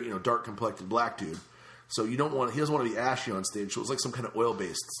he's a very dark complected black dude. So he doesn't want to be ashy on stage. So it was like some kind of oil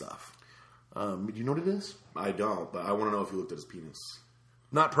based stuff. Do you know what it is? I don't, but I want to know if you looked at his penis.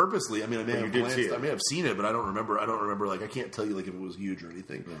 Not purposely. I mean, I may have did glanced. see it. I may have seen it, but I don't remember. Like, I can't tell you like if it was huge or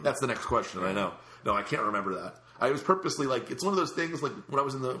anything. That's the next question. I know. No, I can't remember that. I was purposely like, it's one of those things like when I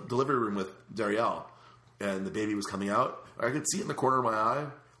was in the delivery room with Darielle and the baby was coming out. I could see it in the corner of my eye,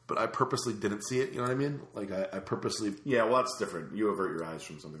 but I purposely didn't see it. You know what I mean? Like I purposely. Yeah, well, that's different. You avert your eyes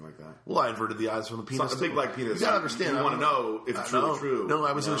from something like that. Well, I averted the eyes from the penis. A big black penis. You gotta understand. You want to know if it's truly true. No,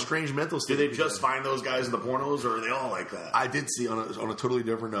 I was in a strange mental state. Did they just find those guys in the pornos, or are they all like that? I did see on a totally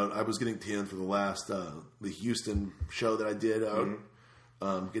different note. I was getting tanned for the last the Houston show that I did.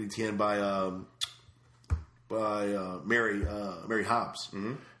 Getting tanned by Mary Hobbs,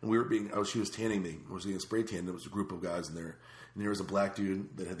 and we were she was tanning me. I was getting spray tanned. There was a group of guys in there, and there was a black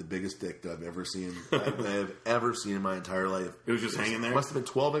dude that had the biggest dick that I've ever seen. I've ever seen in my entire life. It was just hanging there. Must have been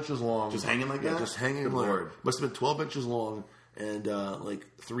 12 inches long. Just hanging like that. Just hanging. Good Lord. Must have been 12 inches long and like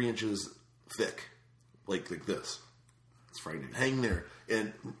 3 inches thick, like this. It's frightening. Hanging there,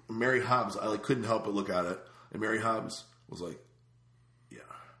 and Mary Hobbs, I couldn't help but look at it, and Mary Hobbs was like, "Yeah,"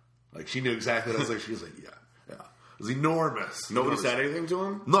 like she knew exactly what I was like. She was like, "Yeah." It was enormous. Nobody said anything to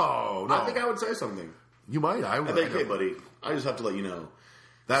him? No. I think I would say something. You might. I would. I think, hey, buddy, I just have to let you know.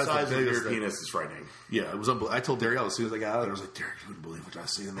 The size of your penis is frightening. Yeah, it was unbelievable. I told Darielle as soon as I got out of there, I was like, Derek, you wouldn't believe what I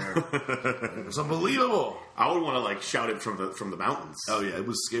see in there. It was unbelievable. I would want to shout it from the mountains. Oh yeah, it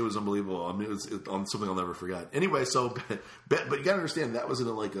was unbelievable. I mean, it was on something I'll never forget. Anyway, so but you got to understand that was in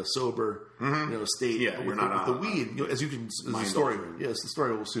a sober state. Yeah, you're not with the weed. As you can, the story. Yes, the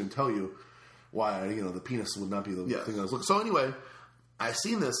story will soon tell you why the penis would not be the thing I was looking. So anyway, I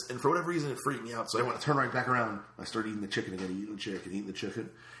seen this, and for whatever reason, it freaked me out. So I went to turn right back around. I started eating the chicken again, eating the chicken.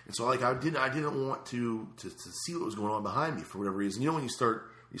 And so I didn't want to see what was going on behind me for whatever reason. When you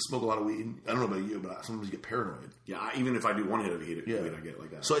smoke a lot of weed. I don't know about you, but sometimes you get paranoid. Yeah, even if I do one hit of weed, I get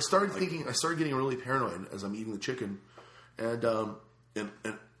like that. So I started thinking. I started getting really paranoid as I'm eating the chicken, and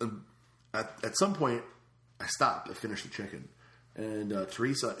at some point, I stopped. I finished the chicken, and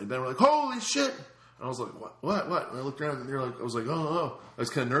Teresa and Ben were like, "Holy shit!" And I was like, "What?" And I looked around, and I was like, "Oh!" I was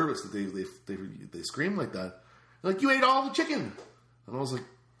kind of nervous that they screamed like that. They're like, "You ate all the chicken," and I was like,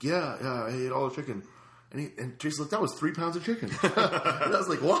 "Yeah, I ate all the chicken." And Teresa looked, that was 3 pounds of chicken. And I was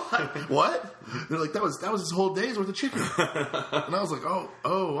like, what? They're like, that was his whole day's worth of chicken. And I was like,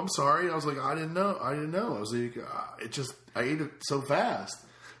 oh, I'm sorry. And I was like, I didn't know. I was like, I ate it so fast.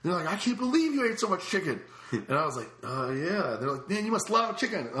 And they're like, I can't believe you ate so much chicken. And I was like, yeah. They're like, man, you must love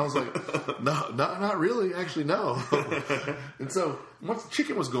chicken. And I was like, no, not really. Actually, no. And so once the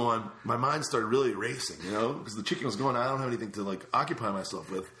chicken was gone, my mind started really racing, because the chicken was gone. I don't have anything to occupy myself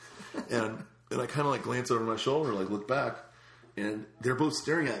with. And I kind of glance over my shoulder, look back, and they're both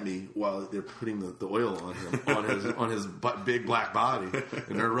staring at me while they're putting the oil on him, on his big black body,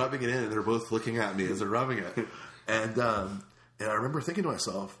 and they're rubbing it in, and they're both looking at me as they're rubbing it. And I remember thinking to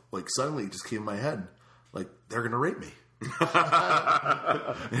myself, suddenly it just came in my head, they're gonna rape me. And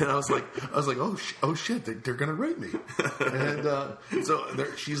I was like, oh shit, they're gonna rape me. And so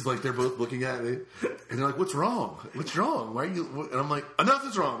they're both looking at me, and they're like, what's wrong? Why are you? And I'm like,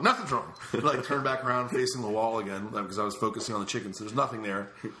 nothing's wrong. And I turn back around, facing the wall again, because I was focusing on the chicken. So there's nothing there.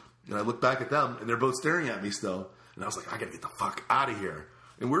 And I look back at them, and they're both staring at me still. And I was like, I gotta get the fuck out of here.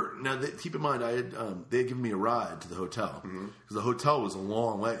 And keep in mind, they had given me a ride to the hotel because the hotel was a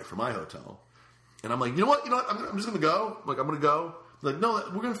long way from my hotel. And I'm like, you know what? I'm just going to go. I'm going to go. They're like, no,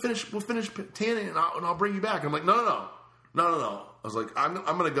 we'll finish tanning, and I'll bring you back. And I'm like, no. I was like, I'm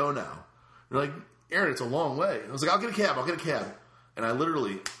going to go now. They're like, Aaron, it's a long way. And I was like, I'll get a cab. And I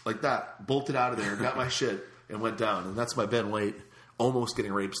literally, like that, bolted out of there, got my shit, and went down. And that's my Ben Waite almost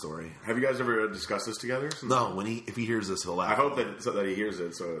getting raped story. Have you guys ever discussed this together? No. If he hears this, he'll laugh. I hope that he hears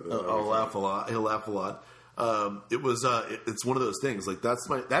it. So I'll laugh a lot. He'll laugh a lot. It's one of those things.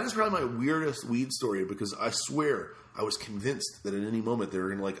 That is probably my weirdest weed story, because I swear I was convinced that at any moment they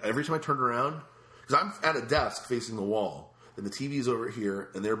were going to every time I turned around, because I'm at a desk facing the wall and the TV's over here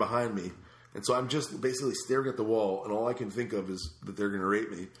and they're behind me. And so I'm just basically staring at the wall, and all I can think of is that they're going to rape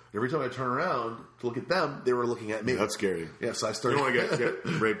me. And every time I turn around to look at them, they were looking at me. That's scary. Yeah, so I started... You don't want to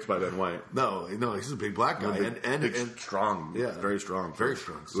get raped by Ben White. No, he's a big black guy. And strong. Yeah. Very strong. Very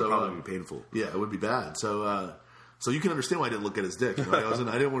strong. It would probably be painful. Yeah, it would be bad. So you can understand why I didn't look at his dick. I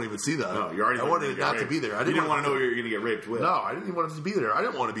didn't want to even see that. No, you already I wanted it not to be there. You didn't want to know you were going to get raped with. No, I didn't even want it to be there. I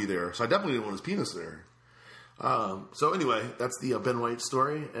didn't want to be there. So I definitely didn't want his penis there. So anyway, that's the Ben White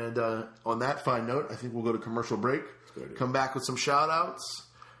story. And on that fine note, I think we'll go to commercial break, come back with some shout-outs,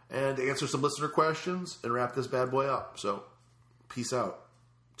 and answer some listener questions, and wrap this bad boy up. So, peace out.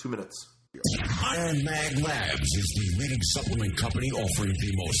 2 minutes. Iron Mag Labs is the leading supplement company offering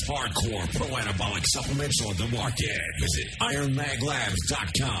the most hardcore pro-anabolic supplements on the market. Visit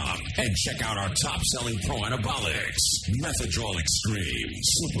IronMagLabs.com and check out our top-selling pro-anabolics: Methadrol Extreme,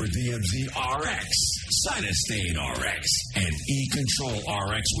 Super DMZ RX, Sinustane RX, and E-Control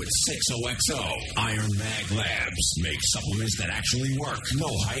RX with 6OXO. Iron Mag Labs makes supplements that actually work. No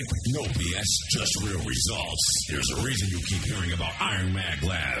hype, no BS, just real results. There's a reason you keep hearing about Iron Mag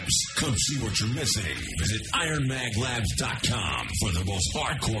Labs. Come see what you're missing. Visit IronMagLabs.com for the most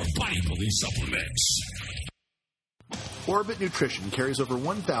hardcore bodybuilding supplements. Orbit Nutrition carries over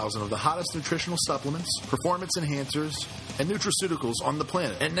 1,000 of the hottest nutritional supplements, performance enhancers, and nutraceuticals on the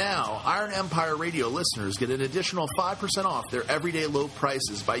planet. And now, Iron Empire Radio listeners get an additional 5% off their everyday low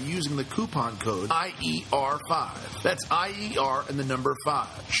prices by using the coupon code IER5. That's IER and the number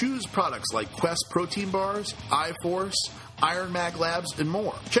 5. Choose products like Quest Protein Bars, iForce, Iron Mag Labs, and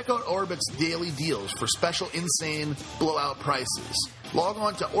more. Check out Orbit's daily deals for special insane blowout prices. Log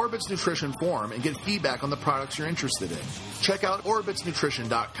on to Orbit's Nutrition Forum and get feedback on the products you're interested in. Check out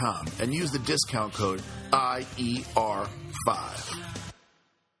orbitsnutrition.com and use the discount code IER5.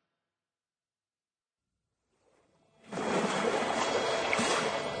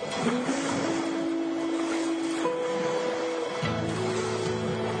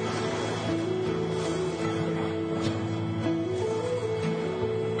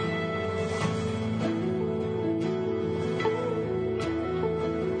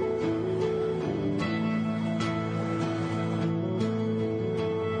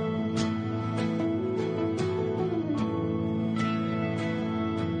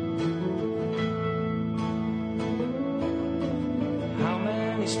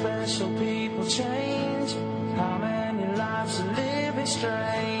 Special people change. How many lives are living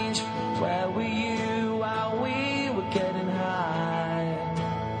strange? Where were you while we were getting high?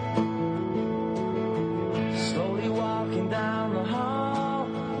 Slowly walking down the hall,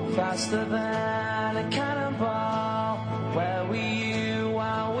 faster than a cannonball. Where were you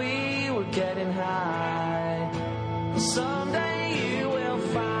while we were getting high? Someday you will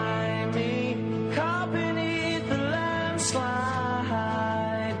find me caught beneath the landslide,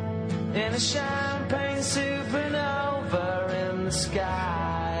 in a champagne supernova in the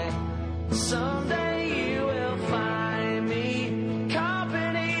sky. Someday you will find me caught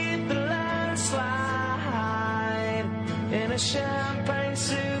beneath the landslide, in a champagne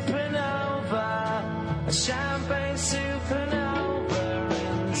supernova, a champagne supernova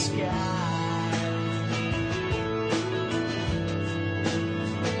in the sky.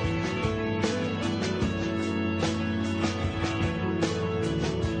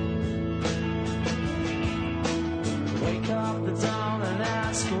 Up the dawn and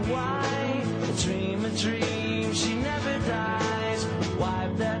ask her why. A dream, she never dies.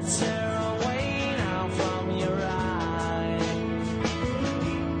 Wipe that tear away now from your eye.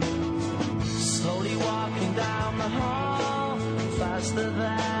 Slowly walking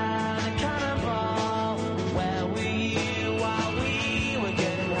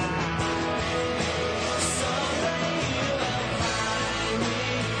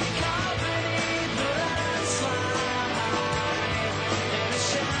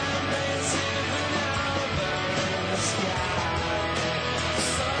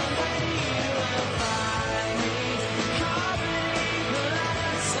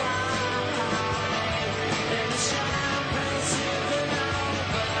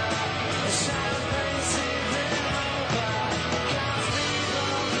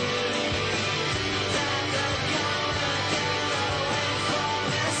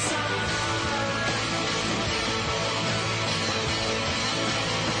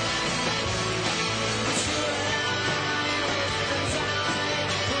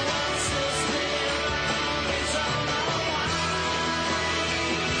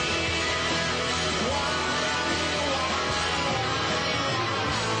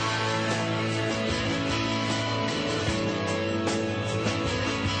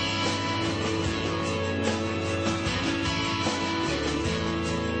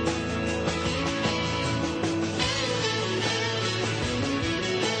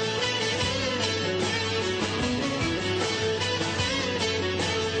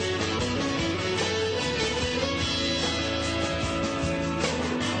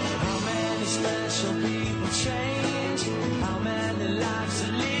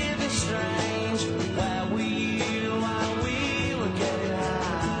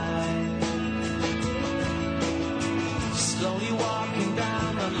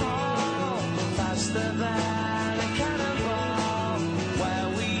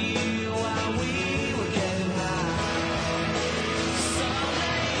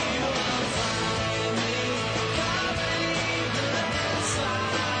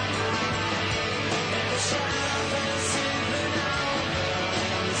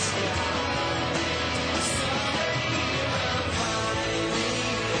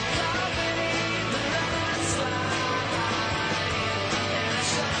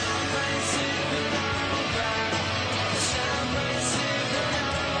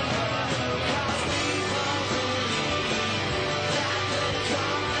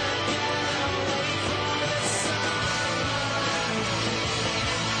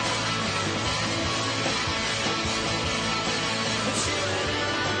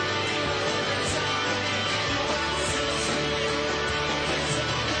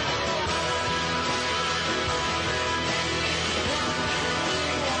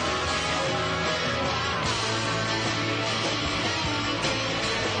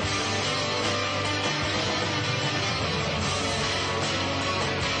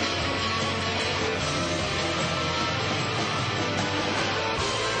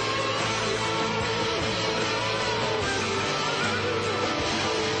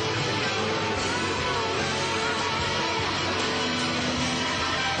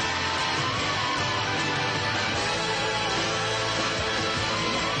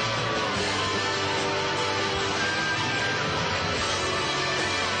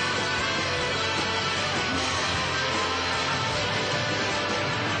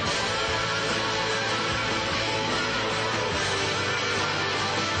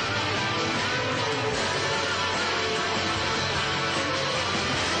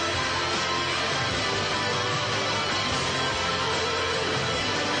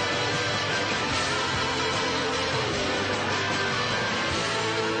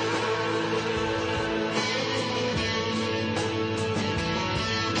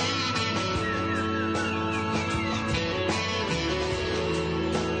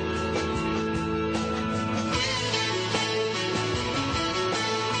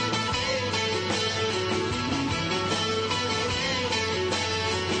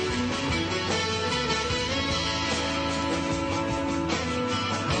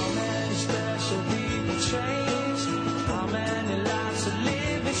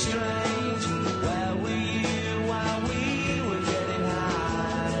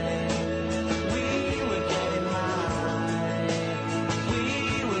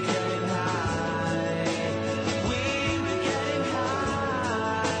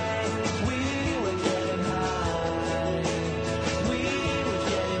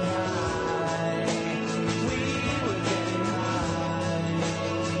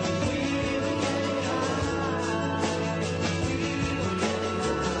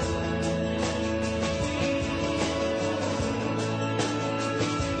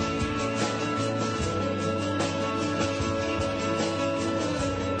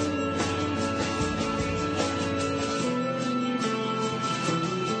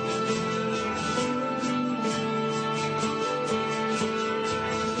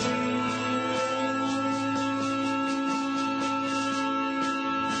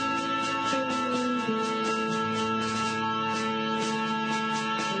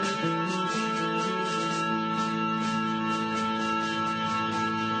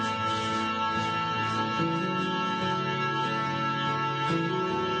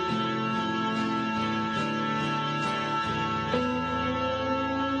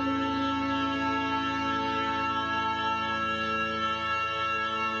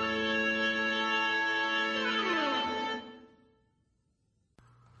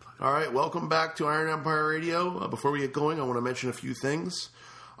All right, welcome back to Iron Empire Radio. Before we get going, I want to mention a few things.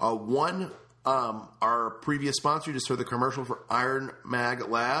 One, our previous sponsor just heard the commercial for Iron Mag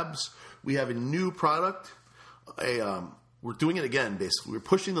Labs. We have a new product. We're doing it again, basically. We're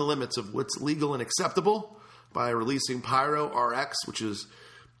pushing the limits of what's legal and acceptable by releasing Pyro RX, which is,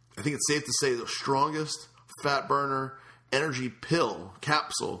 I think it's safe to say, the strongest fat burner energy pill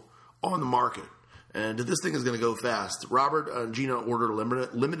capsule on the market. And this thing is going to go fast. Robert and Gina ordered a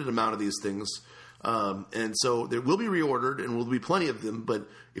limited amount of these things. And so they will be reordered and will be plenty of them. But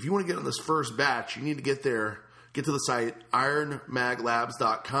if you want to get on this first batch, you need to get to the site,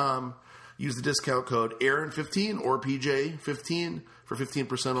 ironmaglabs.com. Use the discount code Aaron15 or PJ15 for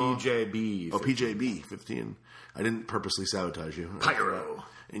 15% off. PJB. Oh, PJB15. I didn't purposely sabotage you. Pyro.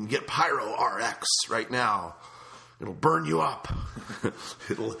 And get Pyro RX right now. It'll burn you up.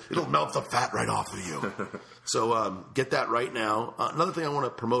 It'll melt the fat right off of you. So get that right now. Another thing I want to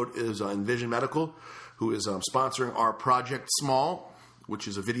promote is Envision Medical, who is sponsoring our Project Small, which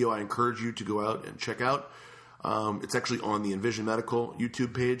is a video I encourage you to go out and check out. It's actually on the Envision Medical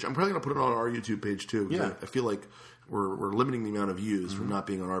YouTube page. I'm probably going to put it on our YouTube page too. Yeah. I feel like we're limiting the amount of views from not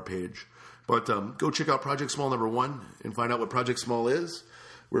being on our page. But go check out Project Small #1 and find out what Project Small is.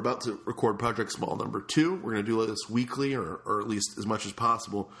 We're about to record Project Small #2. We're going to do this weekly or at least as much as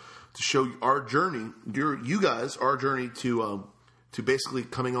possible to show our journey, you guys, our journey to basically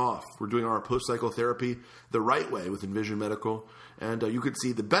coming off. We're doing our post-psychotherapy the right way with Envision Medical. And you could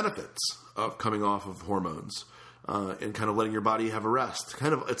see the benefits of coming off of hormones and kind of letting your body have a rest.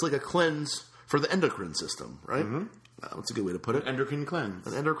 It's like a cleanse for the endocrine system, right? Mm-hmm. That's a good way to put it. Endocrine cleanse.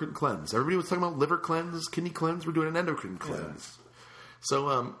 An endocrine cleanse. Everybody was talking about liver cleanse, kidney cleanse. We're doing an endocrine cleanse. Yeah.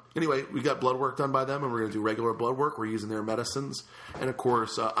 So anyway, we got blood work done by them, and we're going to do regular blood work. We're using their medicines. And, of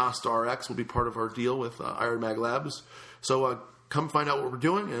course, Asta RX will be part of our deal with Iron Mag Labs. So come find out what we're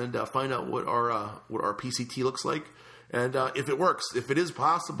doing and find out what our PCT looks like. And if it works, if it is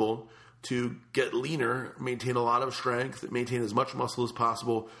possible to get leaner, maintain a lot of strength, maintain as much muscle as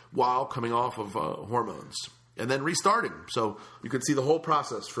possible while coming off of hormones. And then restarting. So you can see the whole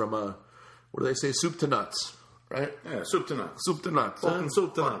process from, what do they say, soup to nuts. Right? Yeah, soup to nuts. Soup to nuts.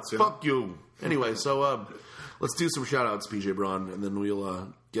 Soup to nuts. Fuck you. Anyway, so let's do some shout-outs, PJ Braun, and then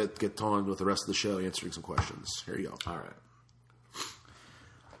we'll get on with the rest of the show answering some questions. Here you go. All right.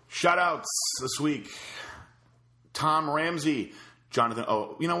 Shout-outs this week. Tom Ramsey. Jonathan.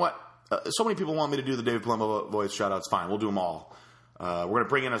 Oh, you know what? So many people want me to do the Dave Palumbo voice shout-outs. Fine, we'll do them all. We're going to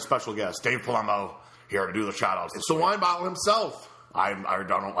bring in a special guest, Dave Palumbo, here to do the shout-outs. It's the wine bottle himself. I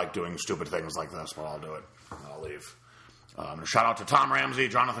don't like doing stupid things like this, but I'll do it. I'll leave. Shout out to Tom Ramsey,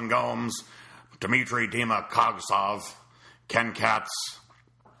 Jonathan Gomes, Dmitry Dima Kogsov, Ken Katz,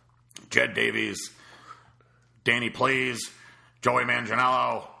 Jed Davies, Danny Please, Joey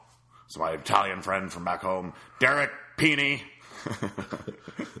Manganiello, it's my Italian friend from back home, Derek Peeney.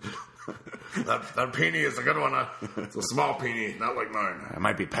 that Peeney is a good one. It's a small Peeney, not like mine. It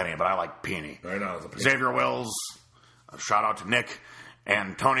might be Penny, but I like Peeney. I know. Xavier Wills. Shout out to Nick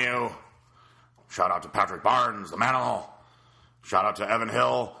Antonio. Shout out to Patrick Barnes, the Manimal. Shout out to Evan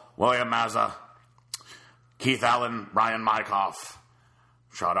Hill, William Mazza, Keith Allen, Ryan Mykoff.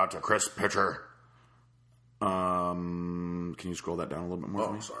 Shout out to Chris Pitcher. Can you scroll that down a little bit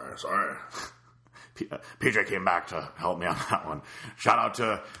more? Oh, sorry. PJ came back to help me on that one. Shout out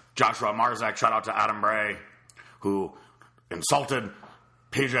to Joshua Marzak. Shout out to Adam Bray, who insulted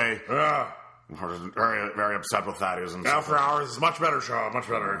PJ. Yeah. I was very, very upset with that. After Hours is a much better show. Much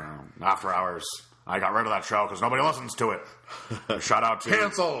better. After Hours. I got rid of that show because nobody listens to it. Shout out to...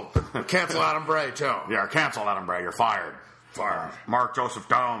 Cancel Adam Bray, too. Yeah, cancel Adam Bray. You're fired. Mark Joseph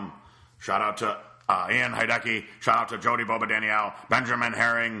Dome. Shout out to Ian Hideki. Shout out to Jody Boba Danielle. Benjamin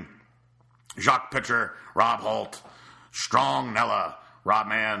Herring. Jacques Pitcher. Rob Holt. Strong Nella. Rob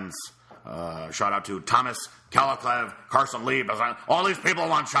Mans. Shout out to Thomas Kalaklev, Carson Lee. All these people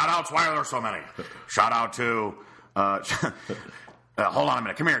want shout-outs. Why are there so many? Shout out to... hold on a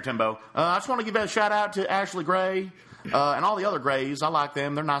minute. Come here, Timbo. I just want to give a shout-out to Ashley Gray and all the other Grays. I like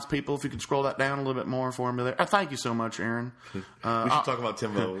them. They're nice people. If you could scroll that down a little bit more for me there. Thank you so much, Aaron. We should talk about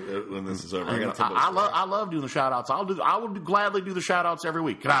Timbo when this is over. I love doing the shout-outs. I would gladly do the shout-outs every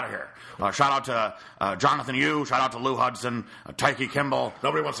week. Get out of here. Shout out to Jonathan Yu. Shout out to Lou Hudson. Tyke Kimball.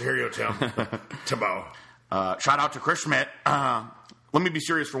 Nobody wants to hear you, Timbo. Shout out to Chris Schmidt. Let me be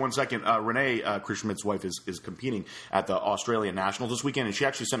serious for 1 second. Renee, Chris Schmidt's wife, is competing at the Australian Nationals this weekend, and she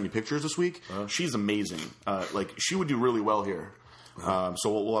actually sent me pictures this week. She's amazing. She would do really well here. So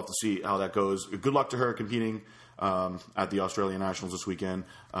we'll have to see how that goes. Good luck to her competing at the Australian Nationals this weekend.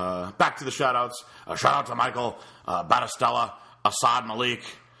 Back to the shout-outs. Shout out to Michael Battistella, Assad Malik,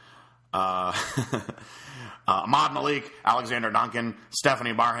 Ahmad Malik, Alexander Duncan,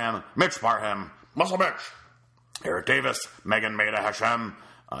 Stephanie Barham, Mitch Barham, Muscle Mitch, Eric Davis, Megan Maida Hashem,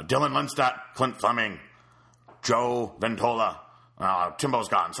 Dylan Lindstadt, Clint Fleming, Joe Ventola, Timbo's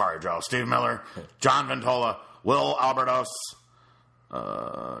gone, sorry Joe, Steve Miller, John Ventola, Will Albertos,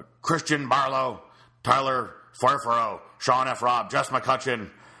 Christian Barlow, Tyler Farfaro, Sean F. Robb, Jess McCutcheon,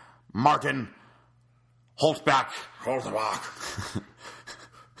 Martin Holtzbach.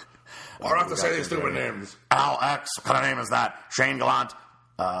 I don't have to say these stupid names. Al X, what kind of name is that? Shane Gallant,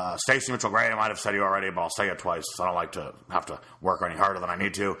 Stacey Mitchell-Gray, I might have said you already, but I'll say it twice. I don't like to have to work any harder than I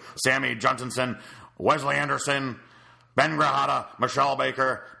need to. Sammy Juntinson, Wesley Anderson, Ben Grahada, Michelle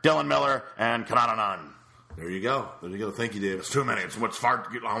Baker, Dylan Miller, and Kanata Nunn. There you go. Thank you, Dave. It's too many. It's far.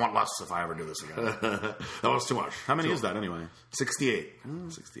 I want less if I ever do this again. That was too much. How many is that anyway? 68.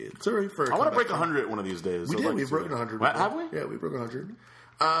 68. It's all right for. I want to break 100 one of these days. We did. We've broken 100. What, have we? Yeah, we broke 100.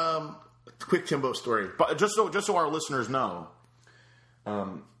 Quick Timbo story. But just so our listeners know,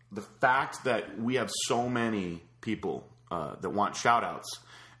 the fact that we have so many people that want shout-outs,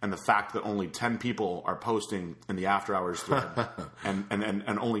 and the fact that only 10 people are posting in the After Hours thread,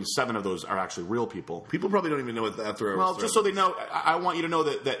 and only 7 of those are actually real people. People probably don't even know what the After Hours Well, thread just so they know, I want you to know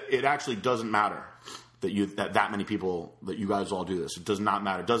that it actually doesn't matter that many people, that you guys all do this. It does not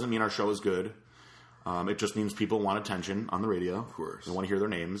matter. It doesn't mean our show is good. It just means people want attention on the radio. Of course. They want to hear their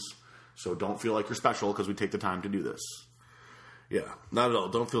names. So don't feel like you're special because we take the time to do this. Yeah, not at all.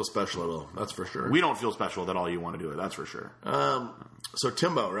 Don't feel special at all. That's for sure. We don't feel special that all you want to do it. That's for sure. So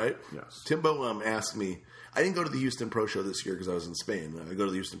Timbo, right? Yes. Timbo asked me. I didn't go to the Houston Pro Show this year because I was in Spain. I go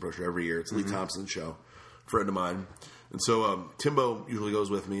to the Houston Pro Show every year. It's Lee Thompson's show, friend of mine. And so Timbo usually goes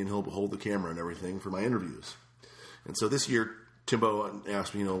with me, and he'll hold the camera and everything for my interviews. And so this year, Timbo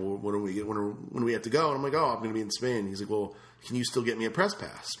asked me, when do we have to go? And I'm like, I'm going to be in Spain. He's like, well, can you still get me a press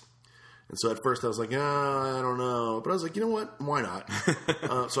pass? And so at first I was like, I don't know. But I was like, you know what? Why not?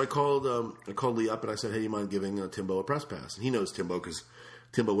 So I called Lee up and I said, hey, you mind giving Timbo a press pass? And he knows Timbo because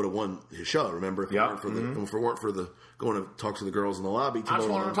Timbo would have won his show. Remember? If it weren't for the going to talk to the girls in the lobby, Timbo I just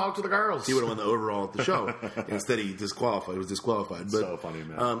wanted to talk to the girls. He would have won the overall at the show. Instead, he was disqualified. But, so funny,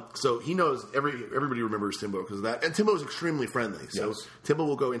 man. So he knows everybody remembers Timbo because of that. And Timbo is extremely friendly. So yes. Timbo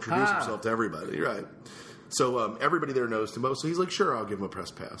will go introduce himself to everybody. You're right. So everybody there knows Timbo. So he's like, sure, I'll give him a press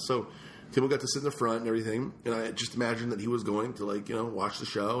pass. So Timbo got to sit in the front and everything, and I just imagined that he was going to watch the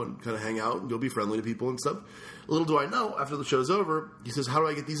show and kind of hang out and go be friendly to people and stuff. Little do I know, after the show's over, he says, how do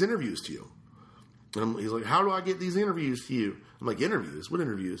I get these interviews to you? And he's like, how do I get these interviews to you? I'm like, interviews? What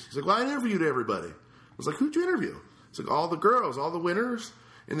interviews? He's like, well, I interviewed everybody. I was like, who'd you interview? He's like, all the girls, all the winners,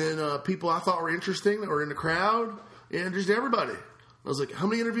 and then people I thought were interesting that were in the crowd, and just everybody. I was like, how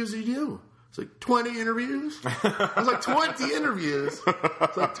many interviews did you do? It's like 20 interviews. I was like, 20 interviews.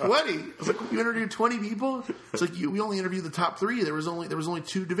 It's like 20. I was like, you interviewed 20 people. It's like we only interviewed the top 3. There was only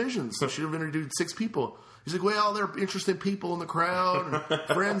 2 divisions, so should have interviewed 6 people. He's like, well, there are interesting people in the crowd, and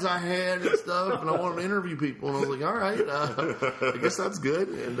friends I had and stuff, and I wanted to interview people. And I was like, all right, I guess that's good.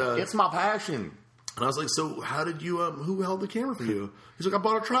 And it's my passion. And I was like, so how did you? Who held the camera for you? He's like, I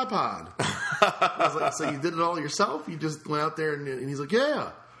bought a tripod. I was like, so you did it all yourself? You just went out there and he's like,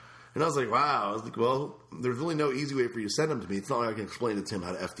 yeah. And I was like, wow. I was like, well, there's really no easy way for you to send them to me. It's not like I can explain to Tim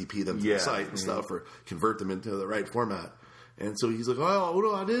how to FTP them to the site and stuff or convert them into the right format. And so he's like, oh, what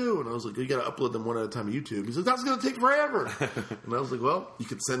do I do? And I was like, you got to upload them one at a time to YouTube. He's like, that's going to take forever. And I was like, well, you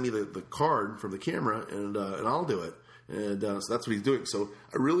could send me the card from the camera and I'll do it. And so that's what he's doing. So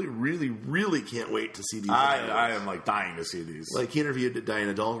I really, really, really can't wait to see these. I am like dying to see these. Like he interviewed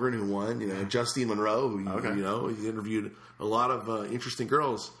Diana Dahlgren, who won. Justine Monroe, who he interviewed a lot of interesting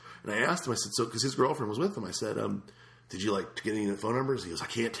girls. And I asked him, I said, so because his girlfriend was with him, I said, did you get any phone numbers? He goes, I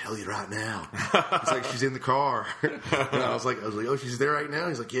can't tell you right now. He's like, she's in the car. And I was like, oh, she's there right now?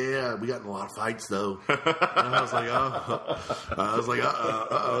 He's like, yeah, we got in a lot of fights though. And I was like,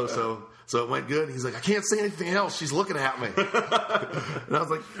 uh-oh. So it went good. He's like, I can't say anything else. She's looking at me. And I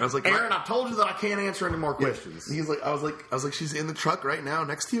was like, Aaron, I told you that I can't answer any more questions. Yeah. He's like, I was like, she's in the truck right now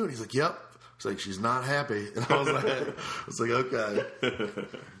next to you. And he's like, yep. It's like, she's not happy. And I was like, okay.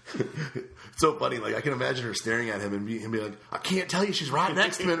 It's so funny. Like, I can imagine her staring at him and be like, I can't tell you, she's right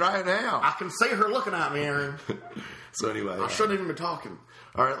next to me right now. I can see her looking at me, Aaron. So anyway. I shouldn't even be talking.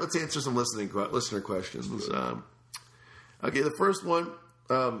 All right, let's answer some listener questions. Okay, the first one,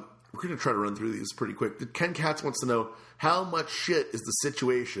 we're going to try to run through these pretty quick. Ken Katz wants to know, how much shit is the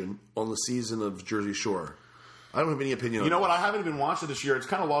situation on the season of Jersey Shore? I don't have any opinion on it. You know what? I haven't even watched it this year. It's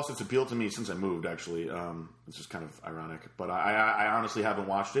kind of lost its appeal to me since I moved, actually. It's just kind of ironic. But I honestly haven't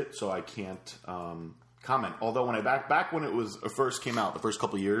watched it, so I can't comment. Although when back when it was first came out, the first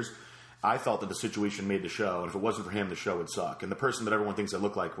couple of years, I felt that the situation made the show, and if it wasn't for him, the show would suck. And the person that everyone thinks that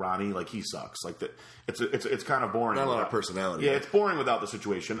looked like Ronnie, like he sucks. Like it's kind of boring. Not a lot of personality. Yeah, it's boring without the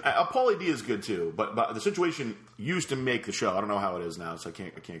situation. Paulie D is good too, but the situation used to make the show. I don't know how it is now, so I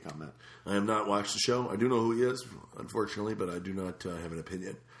can't comment. I have not watched the show. I do know who he is, unfortunately, but I do not have an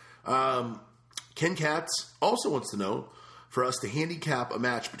opinion. Ken Katz also wants to know for us to handicap a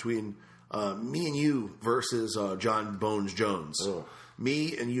match between me and you versus John Bones Jones. Oh.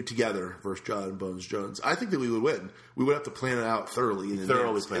 Me and you together versus John Bones Jones. I think that we would win. We would have to plan it out thoroughly. We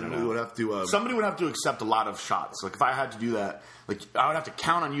would have to. Somebody would have to accept a lot of shots. Like if I had to do that, like I would have to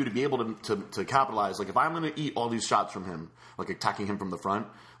count on you to be able to capitalize. Like if I'm going to eat all these shots from him, like attacking him from the front,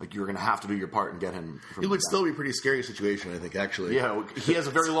 like you're going to have to do your part and get him. From it would still be a pretty scary situation, I think. Actually, yeah, he has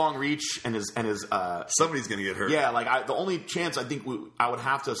a very long reach, and his somebody's going to get hurt. Yeah, like the only chance I think I would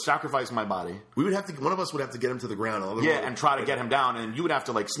have to sacrifice my body. We would have to. One of us would have to get him to the ground. And try to get him down, and you would have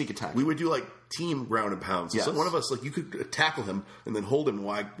to like sneak attack. We would do like team ground and pound. Yes. So one of us, like you could tackle him and then hold him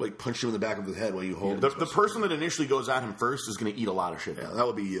while I like punch him in the back of the head while you hold him. The person that initially goes at him first is going to eat a lot of shit. Yeah, that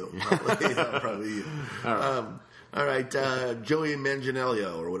would be you. That would probably be you. All right, Joey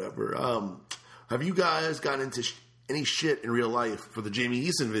Manganiello or whatever. Have you guys gotten into any shit in real life for the Jamie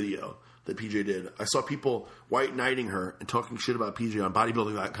Eason video that PJ did? I saw people white knighting her and talking shit about PJ on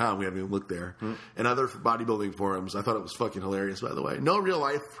bodybuilding.com. We haven't even looked there. And other bodybuilding forums. I thought it was fucking hilarious, by the way. No real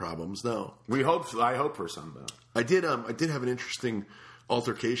life problems, no. I hope for some, though. I did have an interesting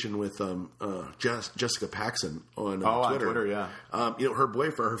altercation with Jessica Paxson on Twitter. On Twitter, yeah. Her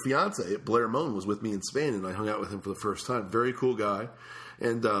boyfriend, her fiance, Blair Moan, was with me in Spain, and I hung out with him for the first time. Very cool guy.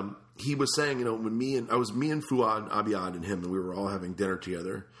 And he was saying, when me and Fuad Abiad and him, and we were all having dinner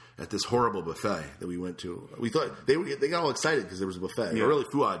together at this horrible buffet that we went to. We thought they got all excited because there was a buffet. Yeah. Or really,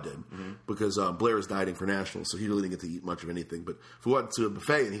 Fuad did, because Blair is dieting for nationals, so he really didn't get to eat much of anything. But Fuad went to a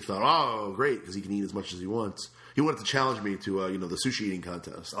buffet, and he thought, oh, great, because he can eat as much as he wants. He wanted to challenge me to, the sushi eating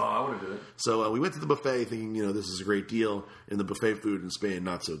contest. Oh, I want to do it. So we went to the buffet thinking, this is a great deal, and the buffet food in Spain,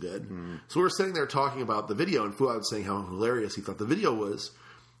 not so good. So we were sitting there talking about the video, and Fuad was saying how hilarious he thought the video was.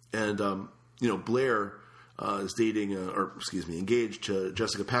 And, Blair is engaged to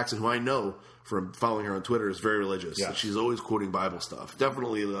Jessica Paxson, who I know from following her on Twitter is very religious. Yes. She's always quoting Bible stuff.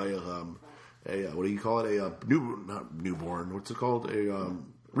 Definitely what do you call it? Not newborn. What's it called?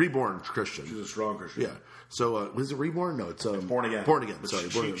 Reborn Christian. She's a strong Christian. Yeah. So, was it reborn? No, it's born again. Born again.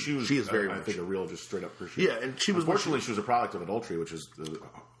 Sorry, she is very much. I think a real, just straight up Christian. Yeah, and she was. Unfortunately, she was a product of adultery, which is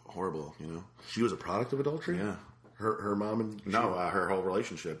horrible. She was a product of adultery. Yeah. Her mom and her whole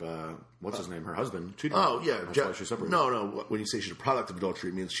relationship. What's his name? Her husband cheated. Oh yeah, that's why she's separated. No. When you say she's a product of adultery,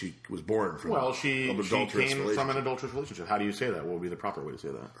 it means she was born from. Well, she came from an adulterous relationship. How do you say that? What would be the proper way to say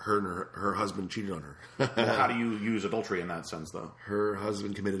that? Her husband cheated on her. Well, how do you use adultery in that sense, though? Her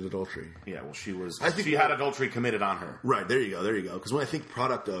husband committed adultery. Yeah, well, she had adultery committed on her. Right, there you go. Because when I think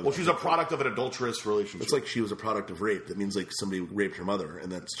product of... Well, she's a product of an adulterous relationship. It's like she was a product of rape. That means like somebody raped her mother,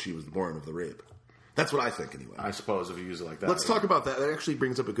 and she was born of the rape. That's what I think, anyway. I suppose if you use it like that. Let's talk about that. That actually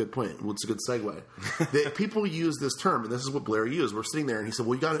brings up a good point. It's a good segue. People use this term, and this is what Blair used. We're sitting there, and he said,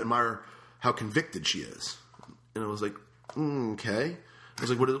 well, you got to admire how convicted she is. And I was like, okay. I was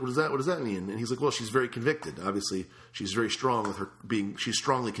like, what does that mean? And he's like, well, she's very convicted. Obviously, she's very strong with her she's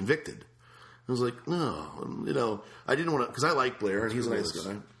strongly convicted. I was like, no, I didn't want to, because I like Blair, and he's a nice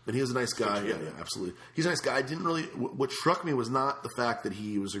guy. And he was a nice guy. Yeah, absolutely. He's a nice guy. I didn't really, what struck me was not the fact that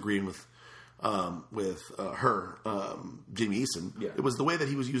he was agreeing with her, Jamie Eason. Yeah. It was the way that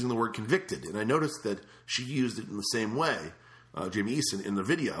he was using the word convicted. And I noticed that she used it in the same way, Jamie Eason, in the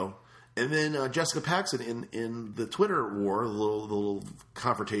video. And then Jessica Paxson in the Twitter war, the little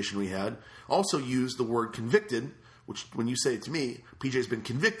confrontation we had, also used the word convicted, which when you say it to me, PJ's been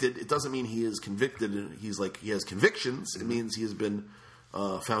convicted, it doesn't mean he is convicted and he has convictions. It means he has been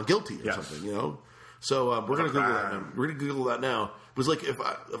found guilty or something, So we're going to Google that now. We're going to Google that now. It was like if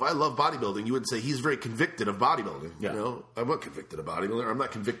I love bodybuilding, you wouldn't say he's very convicted of bodybuilding. Yeah. I'm not convicted of bodybuilding. I'm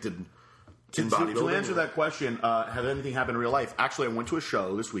not convicted in bodybuilding. To answer that question, had anything happened in real life? Actually, I went to a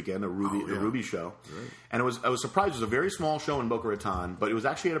show this weekend, a Ruby show, and I was surprised. It was a very small show in Boca Raton, but it was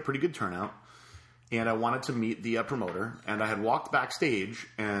actually had a pretty good turnout. And I wanted to meet the promoter, and I had walked backstage,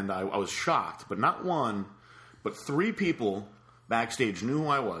 and I was shocked, but not one, but 3 people backstage knew who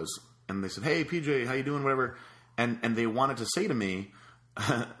I was. And they said, hey, PJ, how you doing, whatever. And they wanted to say to me,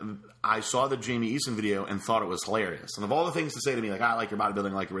 I saw the Jamie Eason video and thought it was hilarious. And of all the things to say to me, like, I like your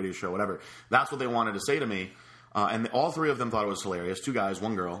bodybuilding, I like your radio show, whatever, that's what they wanted to say to me. And all 3 of them thought it was hilarious. 2 guys,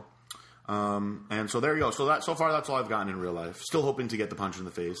 1 girl. And so there you go. So far, that's all I've gotten in real life. Still hoping to get the punch in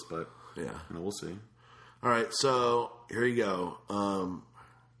the face, but we'll see. All right, so here you go.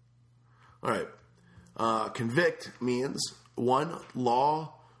 All right. Convict means 1,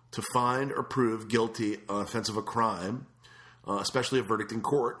 law to find or prove guilty on offense of a crime, especially a verdict in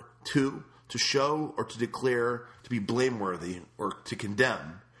court. 2, to show or to declare to be blameworthy or to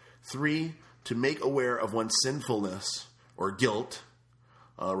condemn. 3, to make aware of one's sinfulness or guilt,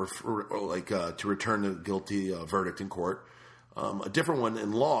 to return the guilty verdict in court. A different one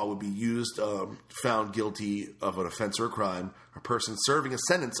in law would be used, found guilty of an offense or a crime, a person serving a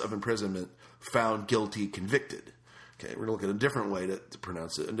sentence of imprisonment, found guilty, convicted. Okay, we're going to look at a different way to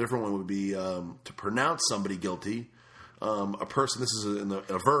pronounce it. A different one would be to pronounce somebody guilty. A person, this is in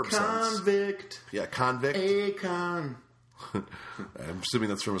a verb sense. Convict. Yeah, convict. A-con. I'm assuming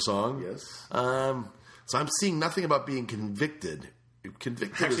that's from a song. Yes. So I'm seeing nothing about being convicted.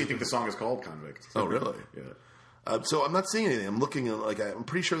 Convicted. I actually think the song is called Convict. Oh, really? Yeah. So I'm not seeing anything. I'm looking at, I'm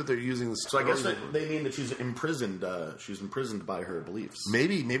pretty sure that they're using this. So I guess they mean that she's imprisoned. She's imprisoned by her beliefs.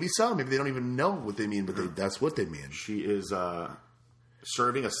 Maybe so. Maybe they don't even know what they mean, but that's what they mean. She is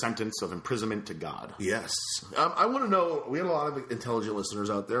serving a sentence of imprisonment to God. Yes. I want to know. We have a lot of intelligent listeners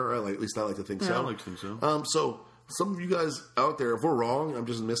out there. Right? At least I like to think so. I like to think so. So some of you guys out there, if we're wrong, I'm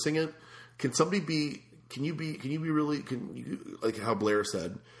just missing it. Can somebody be? Can you be really? Can you, like how Blair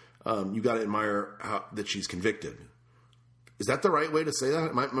said? You got to admire that she's convicted. Is that the right way to say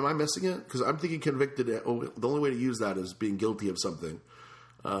that? Am I missing it? Because I'm thinking convicted. The only way to use that is being guilty of something,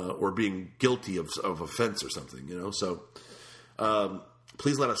 or being guilty of offense or something. So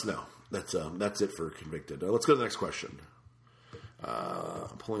please let us know. That's it for convicted. Let's go to the next question.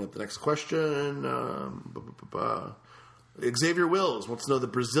 I'm pulling up the next question. Xavier Wills wants to know: the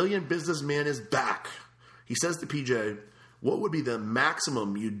Brazilian businessman is back. He says to PJ, what would be the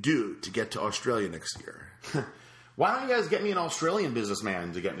maximum you'd do to get to Australia next year? Why don't you guys get me an Australian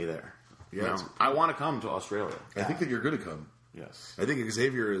businessman to get me there? Yes. I want to come to Australia. I think that you're going to come. Yes. I think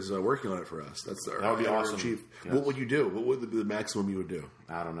Xavier is working on it for us. That would be awesome. Chief. Yes. What would you do? What would be the maximum you would do?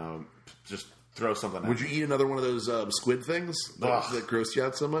 I don't know. Just throw something Would at you eat another one of those squid things that gross you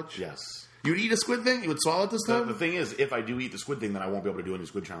out so much? Yes. You would eat a squid thing? You would swallow it this time? The thing is, if I do eat the squid thing, then I won't be able to do any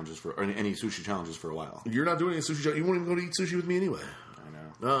squid challenges or any sushi challenges for a while. You're not doing any sushi. You won't even go to eat sushi with me anyway.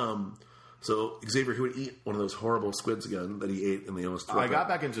 I know. So Xavier, he would eat one of those horrible squids again that he ate in the almost. I got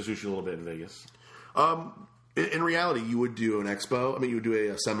back into sushi a little bit in Vegas. In reality, you would do an expo. I mean, you would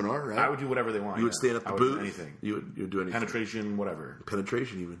do a seminar, right? I would do whatever they want. You would stand at the booth. Anything. You would do anything. Penetration, whatever.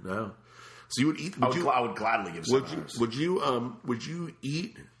 Penetration, even no. So you would eat. I would gladly give seminars. Would you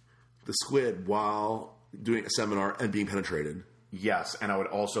eat the squid while doing a seminar and being penetrated? Yes, and I would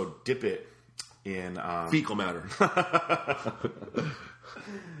also dip it in fecal matter.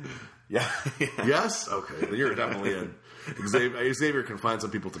 Yeah. Yes? Okay. You're definitely in. Xavier can find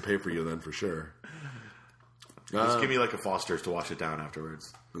some people to pay for you then, for sure. Just give me like a Foster's to wash it down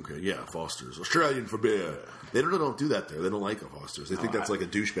afterwards. Okay, yeah, Foster's. Australian for beer. They really don't do that there. They don't like a Foster's. They think that's like a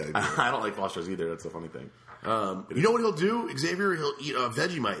douchebag beer. I don't like Foster's either. That's the funny thing. You know what he'll do? Xavier, he'll eat a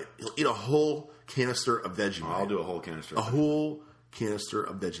Vegemite. He'll eat a whole canister of Vegemite. I'll do a whole canister. A whole canister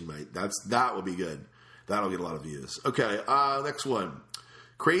of Vegemite. That will be good. That'll get a lot of views. Okay, next one.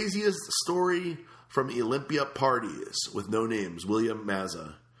 Craziest story from Olympia parties with no names. William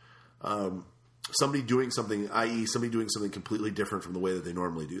Mazza. Somebody doing something, i.e. somebody doing something completely different from the way that they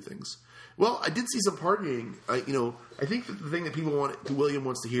normally do things. Well, I did see some partying. I think that the thing that William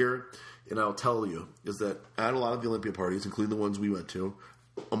wants to hear, and I'll tell you, is that at a lot of the Olympia parties, including the ones we went to,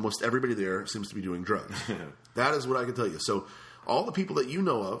 almost everybody there seems to be doing drugs. That is what I can tell you. So all the people that you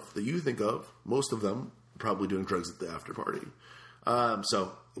know of, that you think of, most of them probably doing drugs at the after party.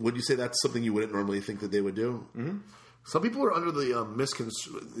 So would you say that's something you wouldn't normally think that they would do? Mm-hmm. Some people are under the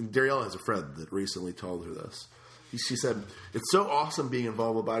misconception. Darielle has a friend that recently told her this. She said, it's so awesome being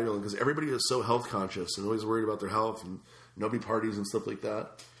involved with bodybuilding because everybody is so health conscious and always worried about their health and nobody parties and stuff like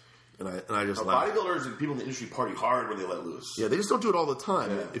that. And I just laugh. Bodybuilders and people in the industry party hard when they let loose. Yeah, they just don't do it all the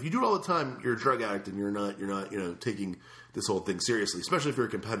time. Yeah. If you do it all the time, you're a drug addict and you're not taking this whole thing seriously, especially if you're a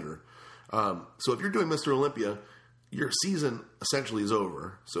competitor. So if you're doing Mr. Olympia, your season essentially is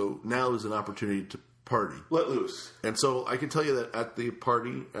over. So now is an opportunity to party. Let loose. And so I can tell you that at the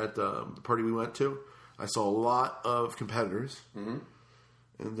party we went to, I saw a lot of competitors. Mm-hmm.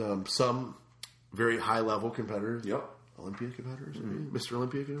 And some very high-level competitors. Yep. Olympia competitors, maybe? Mr.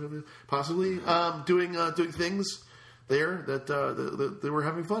 Olympia competitors, possibly doing things there that they were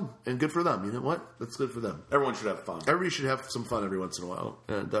having fun, and good for them. You know what? That's good for them. Everyone should have fun. Everybody should have some fun every once in a while,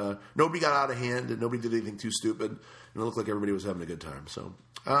 and nobody got out of hand, and nobody did anything too stupid, and it looked like everybody was having a good time. So,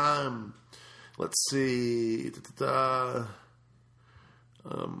 let's see.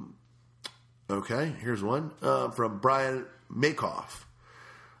 Okay, here's one from Brian Makoff.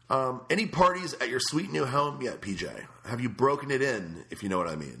 Any parties at your sweet new home yet, PJ? Have you broken it in, if you know what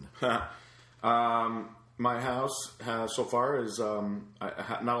I mean? My house has, so far, is not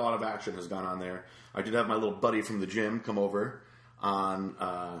a lot of action has gone on there. I did have my little buddy from the gym come over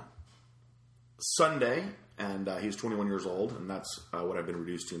on Sunday, and he's 21 years old, and that's what I've been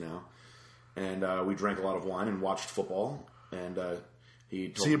reduced to now. And we drank a lot of wine and watched football, and he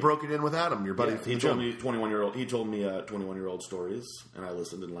told So you broke it in with Adam, your buddy. Yeah, he told me 21-year-old. He told me 21-year-old stories, and I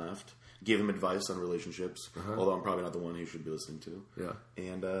listened and laughed. Gave him advice on relationships, although I'm probably not the one he should be listening to. Yeah.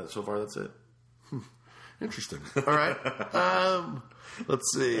 And so far, that's it. Interesting. All right.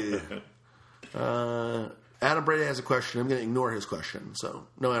 Let's see. Adam Brady has a question. I'm going to ignore his question. So,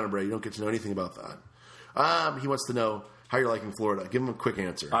 no, Adam Brady, you don't get to know anything about that. He wants to know how you're liking Florida. Give him a quick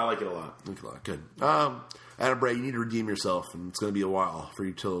answer. I like it a lot. Like it a lot. Good. Adam Brady, you need to redeem yourself, and it's going to be a while for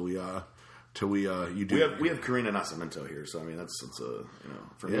you till you do. We have Karina Nascimento here, so I mean that's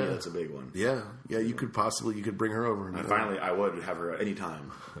for me that's a big one. Yeah. You could bring her over. I would have her any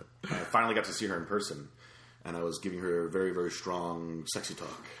time. I finally got to see her in person, and I was giving her very, very strong sexy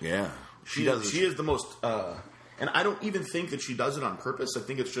talk. Yeah, she is the most. And I don't even think that she does it on purpose. I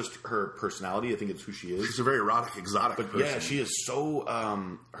think it's just her personality. I think it's who she is. She's a very erotic, exotic person. Yeah, she is so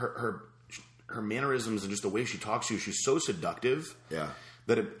her mannerisms and just the way she talks to you. She's so seductive. Yeah.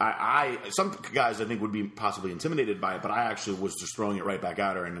 That some guys I think would be possibly intimidated by it, but I actually was just throwing it right back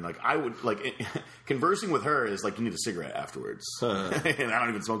at her, and then, I would conversing with her is like you need a cigarette afterwards, and I don't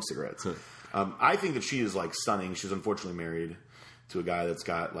even smoke cigarettes. I think that she is stunning. She's unfortunately married to a guy that's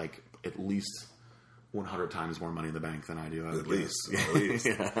got at least 100 times more money in the bank than I do. At least.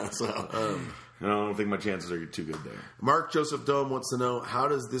 Yeah. So I don't think my chances are too good there. Mark Joseph Dome wants to know how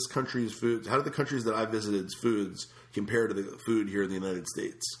do the countries that I visited's foods compare to the food here in the United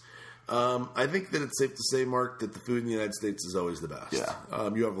States? I think that it's safe to say, Mark, that the food in the United States is always the best. Yeah.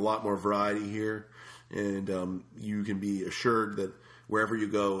 You have a lot more variety here, and you can be assured that wherever you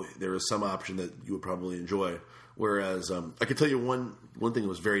go, there is some option that you would probably enjoy. Whereas I can tell you one thing that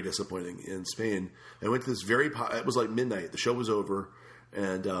was very disappointing in Spain. I went to this it was like midnight. The show was over,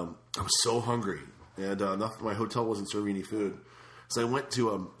 and I was so hungry, and my hotel wasn't serving any food. So I went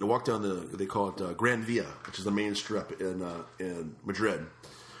to I walked down they call it Gran Via, which is the main strip in Madrid,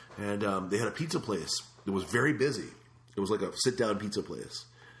 and they had a pizza place that was very busy. It was like a sit down pizza place,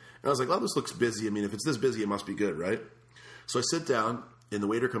 and I was like, "Oh, this looks busy. I mean, if it's this busy, it must be good, right?" So I sit down, and the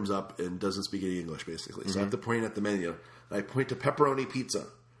waiter comes up and doesn't speak any English, basically. So I have to point at the menu, and I point to pepperoni pizza.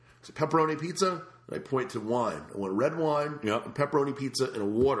 So pepperoni pizza, and I point to wine. I want red wine, and pepperoni pizza, and a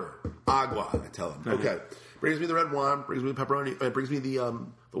water, agua. I tell him, okay. Brings me the red wine, brings me the pepperoni, brings me the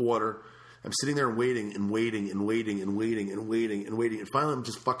water. I'm sitting there waiting, and finally I'm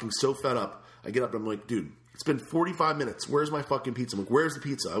just fucking so fed up. I get up and I'm like, dude, it's been 45 minutes. Where's my fucking pizza? I'm like, where's the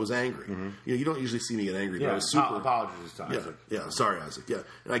pizza? I was angry. You don't usually see me get angry, but I was super. Apologies to Isaac. Yeah, sorry, Isaac. Yeah,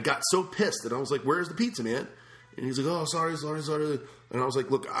 and I got so pissed that I was like, where's the pizza, man? And he's like, oh, sorry. And I was like,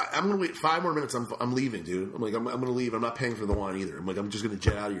 look, I'm going to wait 5 more minutes. I'm leaving, dude. I'm like, I'm going to leave. I'm not paying for the wine either. I'm like, I'm just going to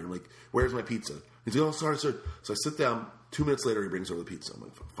jet out of here. I'm like, where's my pizza? He's like, oh, sorry. So I sit down. 2 minutes later, he brings over the pizza. I'm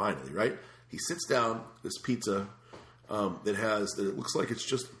like, finally, right? He sits down, this pizza that it looks like it's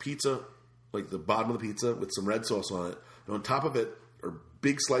just pizza, like the bottom of the pizza with some red sauce on it. And on top of it are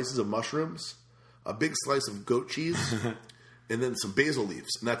big slices of mushrooms, a big slice of goat cheese, and then some basil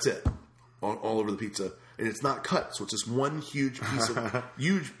leaves. And that's it. All over the pizza. And it's not cut, so it's just one huge piece of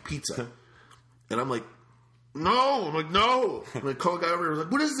huge pizza. And I'm like, no. I'm like, no. And I call a guy over here. I was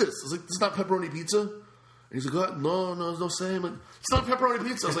like, what is this? I was like, this is not pepperoni pizza. And he's like, oh, no, there's no saying. Like, it's not pepperoni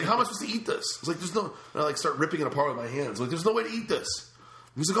pizza. I was like, how am I supposed to eat this? I was like, there's no. And I start ripping it apart with my hands. Like, there's no way to eat this.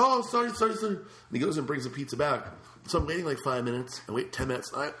 And he's like, oh, sorry. And he goes and brings the pizza back. So I'm waiting 5 minutes. I wait 10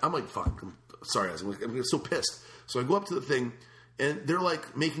 minutes. I'm like, fuck. I'm sorry. I'm so pissed. So I go up to the thing. And they're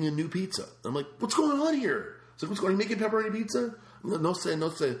making a new pizza. I'm like, what's going on here? It's like, what's going on? Are you making pepperoni pizza? No say. I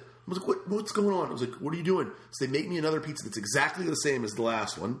was like, what's going on? I was like, what are you doing? So they make me another pizza that's exactly the same as the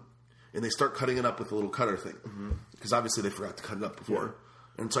last one. And they start cutting it up with a little cutter thing. Because obviously they forgot to cut it up before.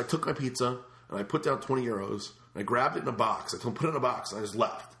 Yeah. And so I took my pizza and I put down 20 euros. And I grabbed it in a box. I put it in a box and I just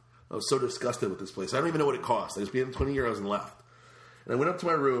left. I was so disgusted with this place. I don't even know what it cost. I just paid 20 euros and left. And I went up to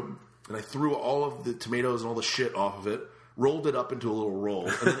my room and I threw all of the tomatoes and all the shit off of it. Rolled it up into a little roll,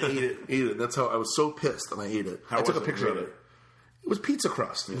 and then ate it. That's how I was so pissed, and I ate it. I took a picture of it. It was pizza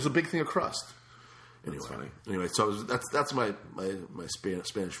crust. It was a big thing of crust. Anyway, so that's my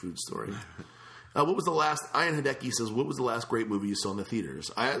Spanish food story. What was the last? Ian Hideki says, what was the last great movie you saw in the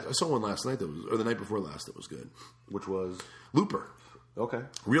theaters? I saw one last night or the night before last that was good. Which was Looper. Okay.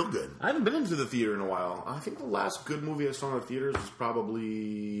 Real good. I haven't been into the theater in a while. I think the last good movie I saw in the theaters was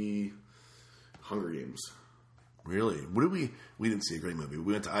probably Hunger Games. Really? What did we didn't see a great movie.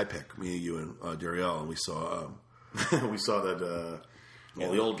 We went to IPIC, me, you, and Darielle, and we saw... We saw that, the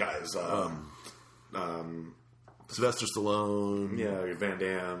old guys. Sylvester Stallone. Yeah, Van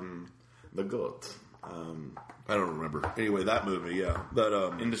Damme. The GOAT. I don't remember. Anyway, that movie, yeah. But,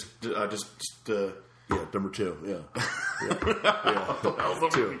 yeah, number 2, yeah. What the hell's the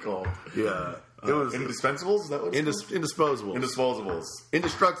movie called? Yeah. It was Indispensables? Is that what it's called? Indisposables. Indisposables.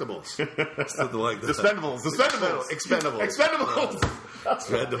 Indestructibles. Something like that. Expendables.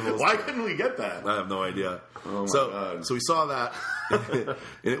 Expendables. Why couldn't we get that? I have no idea. Oh my God. So we saw that, and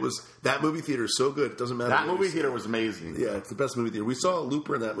it was that movie theater is so good. It doesn't matter. That movie theater was amazing. Yeah, it's the best movie theater. We saw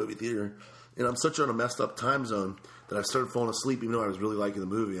Looper in that movie theater, and I'm such on a messed up time zone that I started falling asleep, even though I was really liking the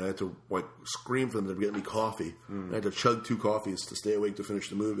movie. I had to scream for them to get me coffee. I had to chug 2 coffees to stay awake to finish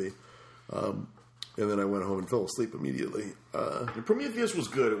the movie. And then I went home and fell asleep immediately. Prometheus was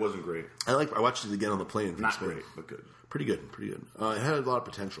good. It wasn't great. I watched it again on the plane. Not great, but good. Pretty good. It had a lot of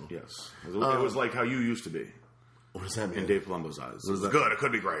potential. Yes. It was like how you used to be. What does that mean? In Dave Palumbo's eyes. It was that? good. It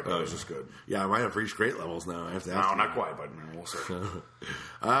could be great, but it was just good. Yeah, I might have reached great levels now. I have to ask No, you. not quite, but we'll see.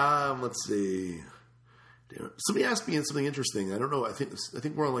 Let's see. Somebody asked me something interesting. I don't know. I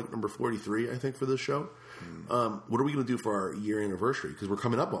think we're on like number 43. I think for this show. What are we going to do for our year anniversary? Because we're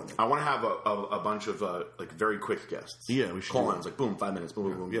coming up on it. I want to have a bunch of like very quick guests. Yeah, we should call-ins, like boom, 5 minutes, boom,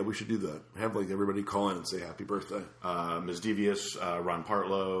 boom, boom. Yeah, we should do that. Have like everybody call in and say happy birthday. Ms. Devious, Ron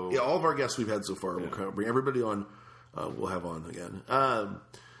Partlow. Yeah, all of our guests we've had so far. Yeah. We'll bring everybody on. We'll have on again.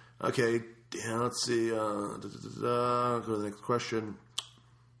 Okay, let's see. Go to the next question.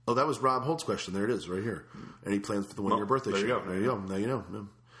 Oh, that was Rob Holt's question. There it is, right here. Any plans for the one-year birthday show? There you go. Now you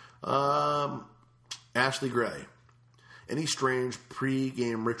know. Ashley Gray. Any strange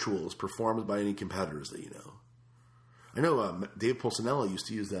pre-game rituals performed by any competitors that you know? I know Dave Pulcinella used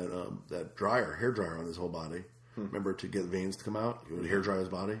to use that hair dryer on his whole body. Remember, to get veins to come out? He would hair dry his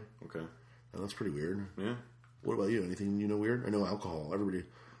body. Okay. And that's pretty weird. Yeah. What about you? Anything you know weird? I know alcohol. A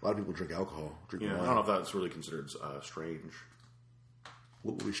lot of people drink alcohol. I don't know if that's really considered strange.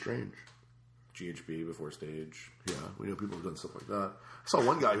 What would be strange? GHB before stage. Yeah, we know people have done stuff like that. I saw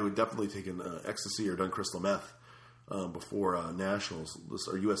one guy who had definitely taken ecstasy or done crystal meth before nationals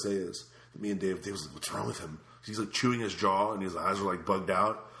or USA is. Me and Dave was like, "What's wrong with him?" He's like chewing his jaw and his eyes were like bugged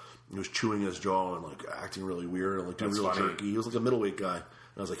out. He was chewing his jaw and like acting really weird and like doing real jerky. He was like a middleweight guy. And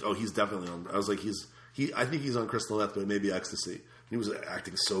I was like, "Oh, he's definitely on." I was like, I think he's on crystal meth, but maybe ecstasy." And he was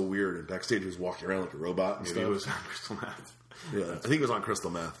acting so weird, and backstage he was walking around like a robot and stuff. He was on crystal meth. Yeah, I think he was on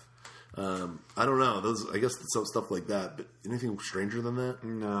crystal meth. I don't know. I guess some stuff like that. But anything stranger than that?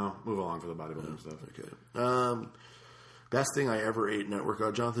 No. Move along for the bodybuilding stuff. Okay. Best thing I ever ate network.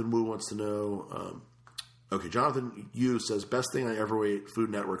 Jonathan Wu wants to know. Okay, Jonathan Yu says best thing I ever ate Food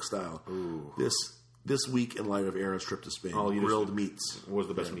Network style. Ooh. This week in light of Aaron's trip to Spain. Grilled meats. What was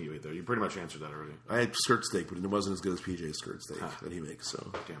the best meat you ate there? You pretty much answered that already. I had skirt steak, but it wasn't as good as PJ's skirt steak that he makes.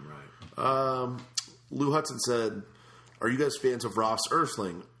 So damn right. Lou Hudson said, "Are you guys fans of Ross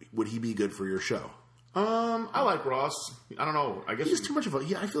Earthling? Would he be good for your show?" I like Ross. I don't know. I guess he's too much of a.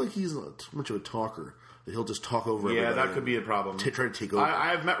 Yeah, I feel like he's too much of a talker. That he'll just talk over. Yeah, that could be a problem. Try to take over.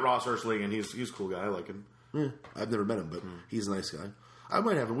 I have met Ross Earthling, and he's a cool guy. I like him. Yeah, I've never met him, but he's a nice guy. I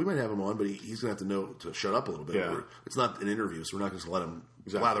might have him. We might have him on, but he's going to have to know to shut up a little bit. Yeah. It's not an interview, so we're not going to let him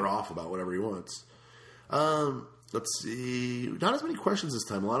lather off about whatever he wants. Let's see. Not as many questions this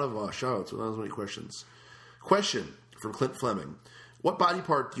time. A lot of shout-outs, but not as many questions. Question from Clint Fleming. What body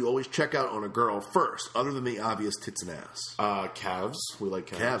part do you always check out on a girl first, other than the obvious tits and ass? Calves. We like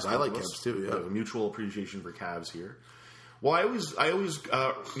calves. Calves. I like calves, too, yeah. We have a mutual appreciation for calves here. Well, I always,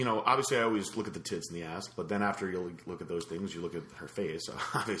 obviously I always look at the tits and the ass, but then after you look at those things, you look at her face,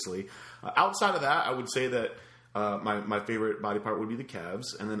 obviously. Outside of that, I would say that my favorite body part would be the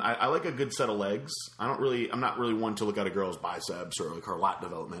calves, and then I like a good set of legs. I'm not really one to look at a girl's biceps or like her lat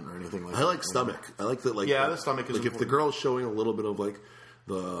development or anything like that. I like stomach. I like that. Like, the stomach is like if the girl's showing a little bit of like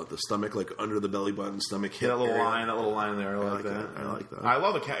the stomach, like under the belly button, stomach hip. That little area. line there. I like that. I like that. I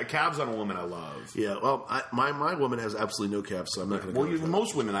love the calves on a woman. I love. Yeah. Well, my woman has absolutely no calves, so I'm not going to. Well,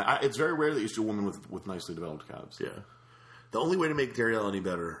 most women, it's very rare that you see a woman with nicely developed calves. Yeah. The only way to make Darielle any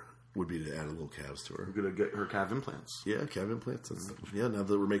better would be to add a little calves to her. We're going to get her calf implants. Yeah, calf implants. Now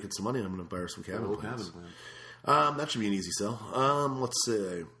that we're making some money, I'm going to buy her some calf implants. Calf implants. That should be an easy sell. Let's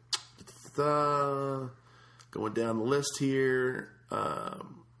see. Going down the list here.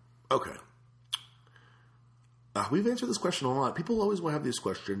 Okay. We've answered this question a lot. People always want to have this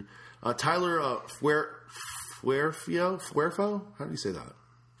question. Tyler Fuerfo? How do you say that?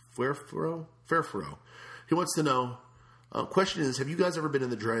 Fuerfo? He wants to know, Question is, have you guys ever been in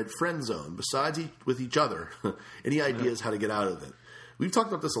the dread friend zone? Besides with each other, any ideas how to get out of it? We've talked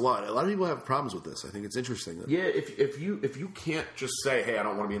about this a lot. A lot of people have problems with this. I think it's interesting. Yeah, if you can't just say, hey, I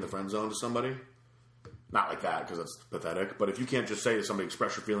don't want to be in the friend zone to somebody, not like that because that's pathetic, but if you can't just say to somebody,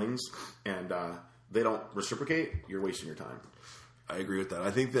 express your feelings, and they don't reciprocate, you're wasting your time. I agree with that.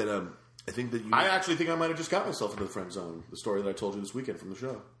 I think that I actually think I might have just got myself into the friend zone. The story that I told you this weekend from the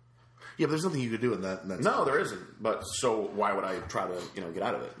show. Yeah, but there's nothing you could do in that. No, there isn't. But so why would I try to get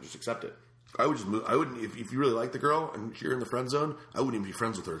out of it? Just accept it. I would just move. I wouldn't if you really like the girl and you're in the friend zone. I wouldn't even be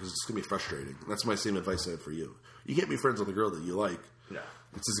friends with her because it's gonna be frustrating. That's my same advice I have for you. You can't be friends with a girl that you like. Yeah,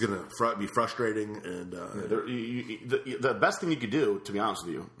 it's just gonna be frustrating. And the best thing you could do, to be honest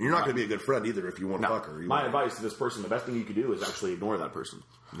with you, you're not gonna be a good friend either if you want to fuck her. My advice to this person: the best thing you could do is actually ignore that person.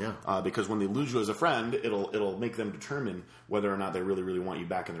 Yeah, because when they lose you as a friend, it'll make them determine whether or not they really want you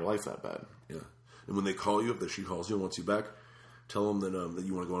back in their life that bad. Yeah, and when they call you, if she calls you and wants you back, tell them that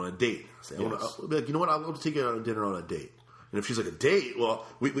you want to go on a date. Say, I'll be like, you know what? I'll take you out to dinner on a date. And if she's like, a date? Well,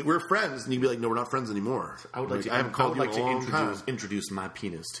 we're friends. And you'd be like, no, we're not friends anymore. I would like to introduce my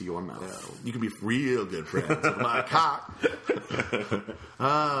penis to your mouth. Yeah, you can be real good friends with my cock.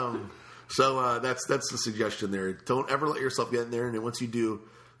 So that's the suggestion there. Don't ever let yourself get in there. And then once you do,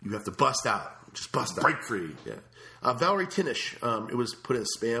 you have to bust out. Just bust out. Break free. Yeah. Valerie Tinish. It was put in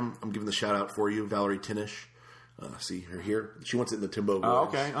spam. I'm giving the shout out for you, Valerie Tinish. See her here. She wants it in the Timbo voice. Oh,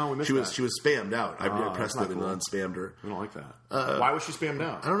 okay. Oh, we missed that. She was spammed out. I pressed it and unspammed her. We don't like that. Why was she spammed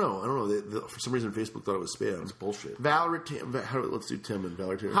out? I don't know. For some reason, Facebook thought it was spam. It's bullshit. Valerie, let's do Tim and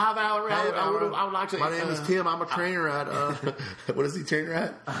Valerie. Hi, Valerie. I would like to. My name is Tim. I'm a trainer at. What is he trainer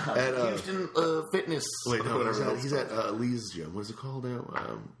at? At Houston Fitness. Wait, no, he's at Lee's gym. What is it called now?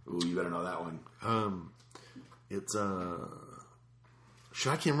 Ooh, you better know that one. It's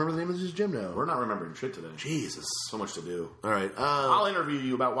I can't remember the name of his gym now. We're not remembering shit today. Jesus. So much to do. All right. I'll interview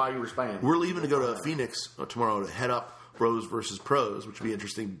you about why you were spammed. We're leaving to go to Phoenix tomorrow to head up Bros versus Pros, which will be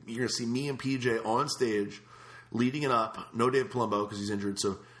interesting. You're going to see me and PJ on stage leading it up. No Dave Palumbo because he's injured.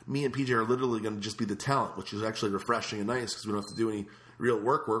 So me and PJ are literally going to just be the talent, which is actually refreshing and nice because we don't have to do any real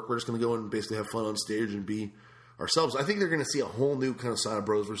work. We're just going to go and basically have fun on stage and be ourselves. I think they're going to see a whole new kind of side of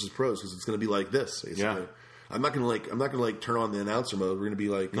Bros versus Pros because it's going to be like this, basically. Yeah. I'm not gonna turn on the announcer mode. We're gonna be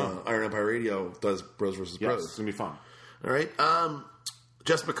like Iron Empire Radio does Bros versus Pros. It's gonna be fun. All right.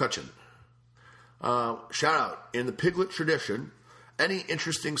 Jess McCutcheon. Shout out in the Piglet tradition. Any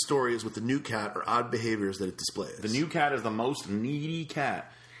interesting stories with the new cat or odd behaviors that it displays? The new cat is the most needy cat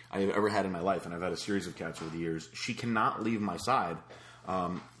I have ever had in my life, and I've had a series of cats over the years. She cannot leave my side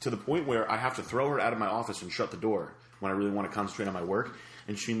to the point where I have to throw her out of my office and shut the door when I really want to concentrate on my work.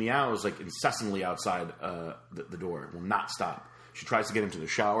 And she meows like incessantly outside the door. Will not stop. She tries to get into the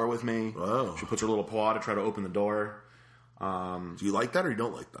shower with me. Whoa. She puts her little paw to try to open the door. Do you like that or you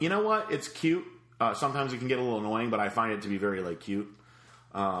don't like that? You know what? It's cute. Sometimes it can get a little annoying, but I find it to be very cute.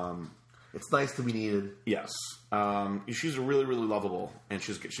 It's nice to be needed. Yes. She's really, really lovable, and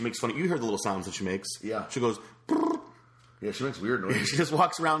she makes funny. You hear the little sounds that she makes. Yeah. She goes. Yeah, she makes weird noises. She just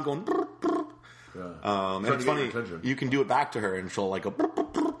walks around going. Yeah. And it's funny. You can do it back to her, and she'll like go.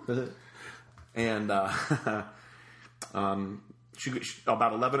 And she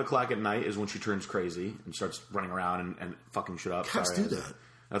about 11 o'clock at night is when she turns crazy and starts running around and fucking shit up. Cats do that.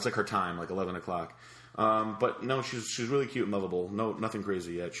 That's like her time, like 11 o'clock. But no, she's really cute and lovable. No, nothing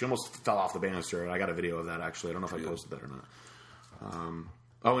crazy yet. She almost fell off the banister, and I got a video of that actually. I don't know if I posted that or not.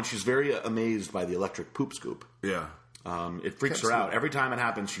 And she's very amazed by the electric poop scoop. Yeah. It freaks her out. Every time it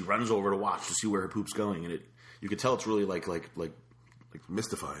happens, she runs over to watch to see where her poop's going, and you can tell it's really like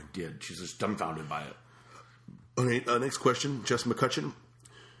mystifying. Yeah, she's just dumbfounded by it. Okay, next question, Jess McCutcheon.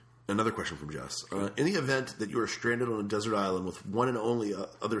 Another question from Jess. In the event that you are stranded on a desert island with one and only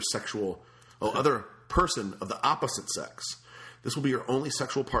other person of the opposite sex, this will be your only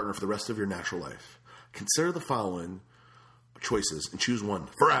sexual partner for the rest of your natural life. Consider the following choices and choose one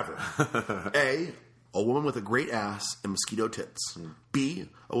forever. A woman with a great ass and mosquito tits. B,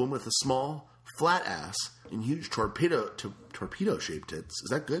 a woman with a small, flat ass and huge torpedo-shaped tits. Is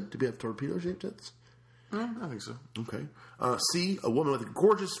that good to have torpedo-shaped tits? I think so. Okay. C, a woman with a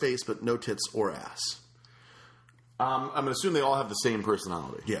gorgeous face but no tits or ass. I'm going to assume they all have the same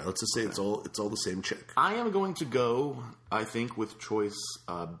personality. Yeah, let's just say it's all the same chick. I am going to go, I think, with choice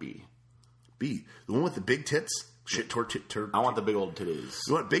B. B, the one with the big tits. Shit, I want the big old titties.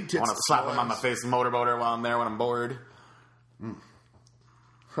 You want big tits? I want to slap them on my face and motorboat her while I'm there when I'm bored.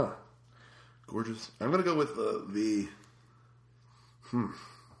 Huh. Gorgeous. I'm going to go with the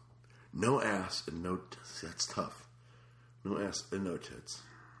no ass and no tits. That's tough. No ass and no tits.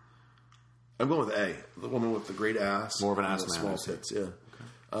 I'm going with A, the woman with the great ass. More of an ass and man, small I see. tits, yeah.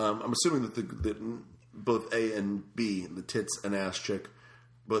 I'm assuming that both A and B, the tits and ass chick,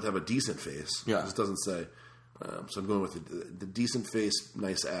 both have a decent face. Yeah. It doesn't say. So I'm going with the decent face,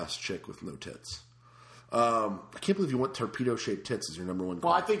 nice ass chick with no tits. I can't believe you want torpedo-shaped tits as your number one.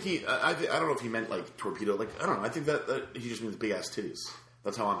 Well, I think I don't know if he meant like torpedo. Like I don't know. I think that he just means big ass titties.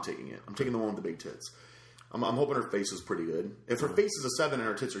 That's how I'm taking it. I'm taking the one with the big tits. I'm hoping her face is pretty good. If her face is a 7 and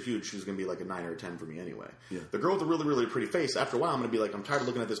her tits are huge, she's going to be like a 9 or a 10 for me anyway. Yeah. The girl with the really, really pretty face, after a while, I'm going to be like, I'm tired of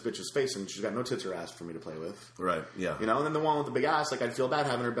looking at this bitch's face and she's got no tits or ass for me to play with. Right, yeah. You know, and then the one with the big ass, like I'd feel bad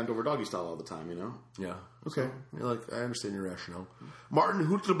having her bent over doggy style all the time, you know? Yeah. Okay. I understand your rationale. Martin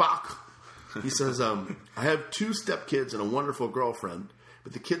Huterbach. He says, I have 2 stepkids and a wonderful girlfriend,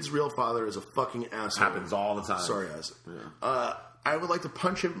 but the kid's real father is a fucking asshole. Happens all the time. Sorry, Isaac. Yeah. I would like to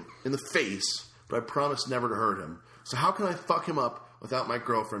punch him in the face, but I promise never to hurt him. So how can I fuck him up without my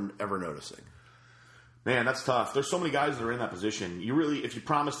girlfriend ever noticing? Man, that's tough. There's so many guys that are in that position. You really, if you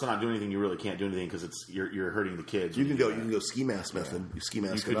promise to not do anything, you really can't do anything because you're hurting the kids. You can go ski mask method. You ski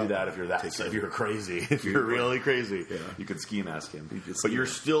mask. You could do that if you're if you're crazy. If you're really crazy, you could ski mask him. But you're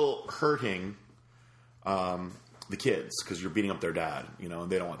still hurting the kids because you're beating up their dad. You know,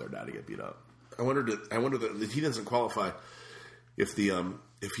 and they don't want their dad to get beat up. I wonder that he doesn't qualify if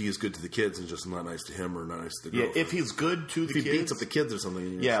he is good to the kids and just not nice to him or not nice to the girlfriend. Yeah, if he's good to the kids, he beats up the kids or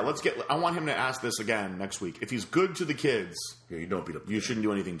something. Yeah, I want him to ask this again next week. If he's good to the kids, you don't beat up. You shouldn't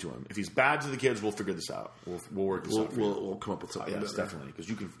do anything to him. If he's bad to the kids, we'll figure this out. We'll work this out. We'll come up with something. Yes, definitely. Because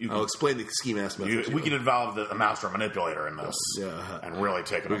you can. I'll explain the ski mask method. We can involve the master manipulator in this. Yeah, and really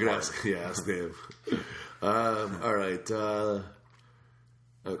take it apart. Ask Dave. All right.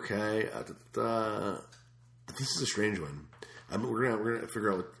 Okay. This is a strange one. We're gonna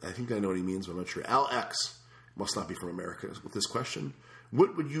figure out. I think I know what he means, but I'm not sure. Al X must not be from America with this question.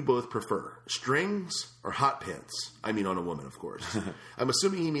 What would you both prefer, strings or hot pants? I mean, on a woman, of course. I'm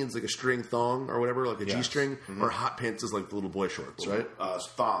assuming he means like a string thong or whatever, like a G-string, or hot pants is like the little boy shorts, right?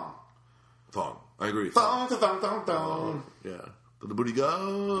 Thong. I agree. Thong. Yeah. Let the booty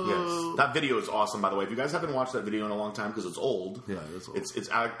go. Yes. That video is awesome, by the way. If you guys haven't watched that video in a long time because it's old, it's old.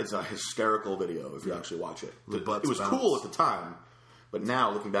 It's a hysterical video if you actually watch it. The butts it was bounce. cool at the time, but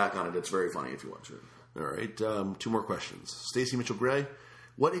now looking back on it, it's very funny if you watch it. All right, 2 more questions. Stacey Mitchell Gray,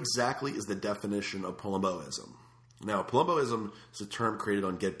 what exactly is the definition of Palumboism? Now, Palumboism is a term created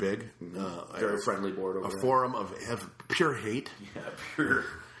on Get Big. Very friendly board over a there. Forum of pure hate. Yeah, pure.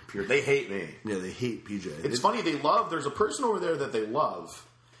 They hate me. Yeah, they hate PJ. It's funny, there's a person over there that they love,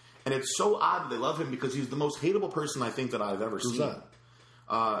 and it's so odd that they love him because he's the most hateable person I think that I've ever seen. Who's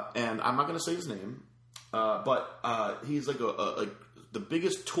that? And I'm not going to say his name, but he's like the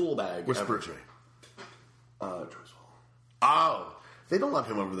biggest tool bag Whisper ever. it to me. George Hall. Oh, they don't love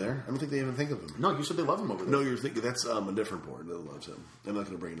him over there. I don't think they even think of him. No, you said they love him over there. No, you're thinking that's a different board that loves him. I'm not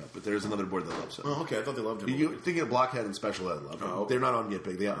going to bring it up, but there's another board that loves him. Oh, okay. I thought they loved him. You're thinking of Blockhead and Special Ed love him. Oh, okay. They're not on Get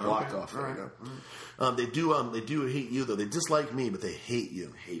Big. They got blocked off. All right. They do hate you though. They dislike me, but they hate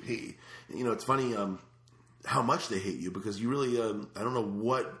you. Hate you. You know, it's funny how much they hate you because you really I don't know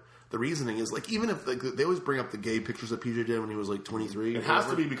what the reasoning is. Like even if they always bring up the gay pictures that PJ did when he was like 23. It has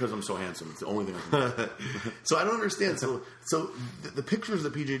to be because I'm so handsome. It's the only thing I can do. So I don't understand. So the pictures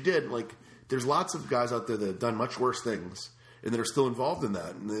that PJ did, like there's lots of guys out there that have done much worse things and that are still involved in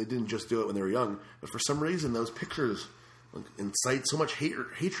that, and they didn't just do it when they were young. But for some reason, those pictures incite so much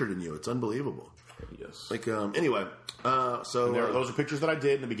hatred in you. It's unbelievable. Yes. Like anyway, those are pictures that I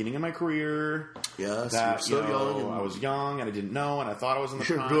did in the beginning of my career. Yes, that, you're so young. And I was young and I didn't know, and I thought I was in the. You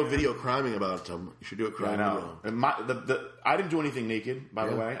should prime. do a video criming about them. You should do a crime video. And I didn't do anything naked, by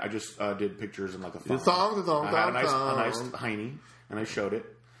the way. I just did pictures in like a thong. I had a nice hiney, and I showed it.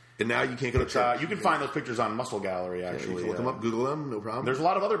 And now you can't go to church. You can find those pictures on Muscle Gallery, actually. You can look them up, Google them, no problem. There's a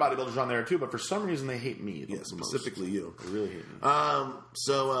lot of other bodybuilders on there, too, but for some reason they hate me. Yeah, specifically you. They really hate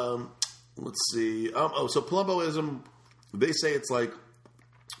me. Let's see. So Palumboism, they say it's like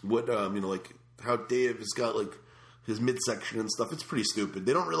what, like how Dave has got like his midsection and stuff. It's pretty stupid.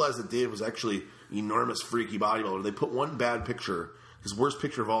 They don't realize that Dave was actually an enormous freaky bodybuilder. They put one bad picture. His worst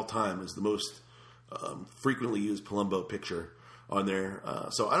picture of all time is the most frequently used Palumbo picture on there.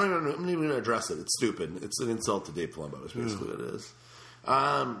 So I'm not even going to address it. It's stupid. It's an insult to Dave Palumbo is basically what it is.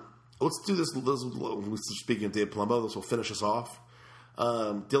 Let's do this. Speaking of Dave Palumbo, this will finish us off.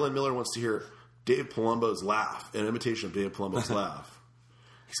 Dylan Miller wants to hear Dave Palumbo's laugh, an imitation of Dave Palumbo's laugh.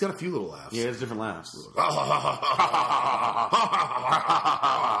 He's got a few little laughs. Yeah, he has different laughs.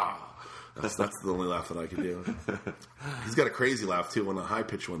 That's the only laugh that I can do. He's got a crazy laugh too, on a high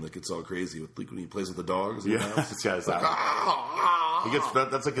pitched one that gets all crazy with when he plays with the dogs. Yeah, this guy's like, He gets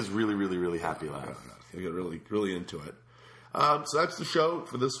that's like his really, really, really happy laugh. You get really, really into it. So that's the show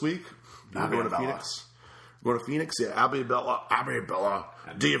for this week. We're going to Phoenix. We're going to Phoenix. Yeah, Abby Bella,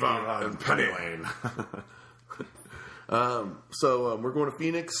 Diva, and Penny Lane. So we're going to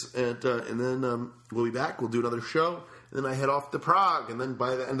Phoenix, and then we'll be back. We'll do another show, and then I head off to Prague. And then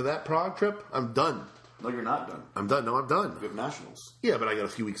by the end of that Prague trip, I'm done. No, you're not done. I'm done. No, I'm done. You have nationals. Yeah, but I got a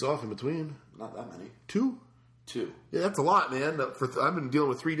few weeks off in between. Not that many. 2? 2. Yeah, that's a lot, man. I've been dealing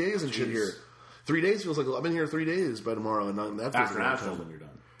with 3 days and shit here. 3 days feels like I've been here 3 days by tomorrow, and that feels After like nationals, then you're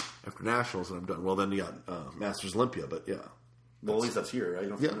done. After nationals, and I'm done. Well, then you got Masters Olympia, but yeah. Well, at least that's here, right? You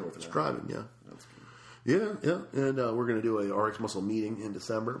don't have to Yeah, with it's that. driving, yeah. Yeah, and we're going to do a RX Muscle meeting in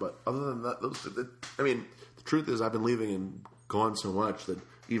December, but other than that, the truth is I've been leaving and gone so much that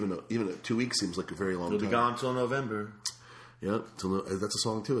even 2 weeks seems like a very long time. You'll be gone till November. Yeah, that's a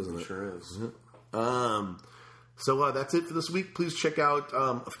song too, isn't it? Sure is. So that's it for this week. Please check out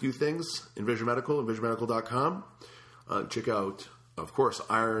a few things. Envision Medical, envisionmedical.com. Check out, of course,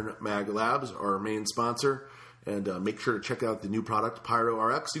 Iron Mag Labs, our main sponsor. And make sure to check out the new product, Pyro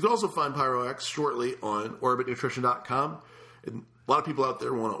RX. You can also find Pyro RX shortly on orbitnutrition.com. And a lot of people out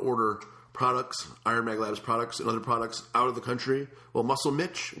there want to order products, Iron Mag Labs products and other products out of the country. Well, Muscle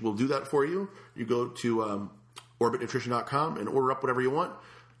Mitch will do that for you. You go to orbitnutrition.com and order up whatever you want.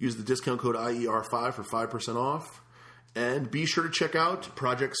 Use the discount code IER5 for 5% off. And be sure to check out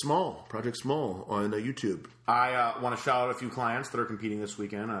Project Small on YouTube. I want to shout out a few clients that are competing this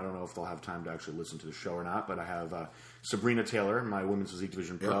weekend. I don't know if they'll have time to actually listen to the show or not, but I have Sabrina Taylor, my Women's Physique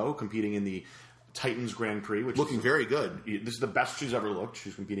Division Pro, competing in the Titans Grand Prix. Which looking very good. This is the best she's ever looked.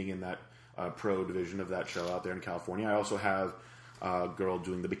 She's competing in that pro division of that show out there in California. I also have a girl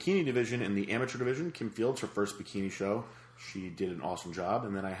doing the bikini division in the amateur division, Kim Fields, her first bikini show. She did an awesome job.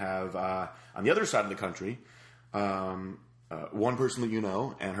 And then I have, on the other side of the country, one person that you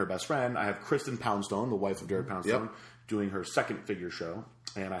know and her best friend. I have Kristen Poundstone, the wife of Derek Poundstone, doing her second figure show.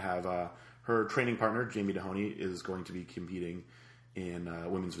 And I have her training partner, Jamie Dehoney, is going to be competing in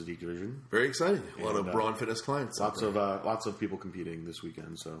Women's Physique Division. Very exciting. A lot of Brawn Fitness clients. Lots of people competing this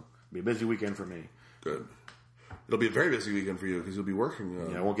weekend. So it'll be a busy weekend for me. Good. It'll be a very busy weekend for you because you'll be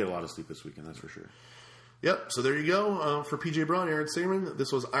working. Yeah, I won't get a lot of sleep this weekend, that's for sure. Yep, so there you go. For PJ Braun, Aaron Singerman,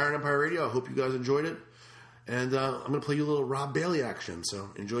 this was Iron Empire Radio. I hope you guys enjoyed it. And I'm going to play you a little Rob Bailey action, so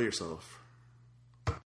enjoy yourself.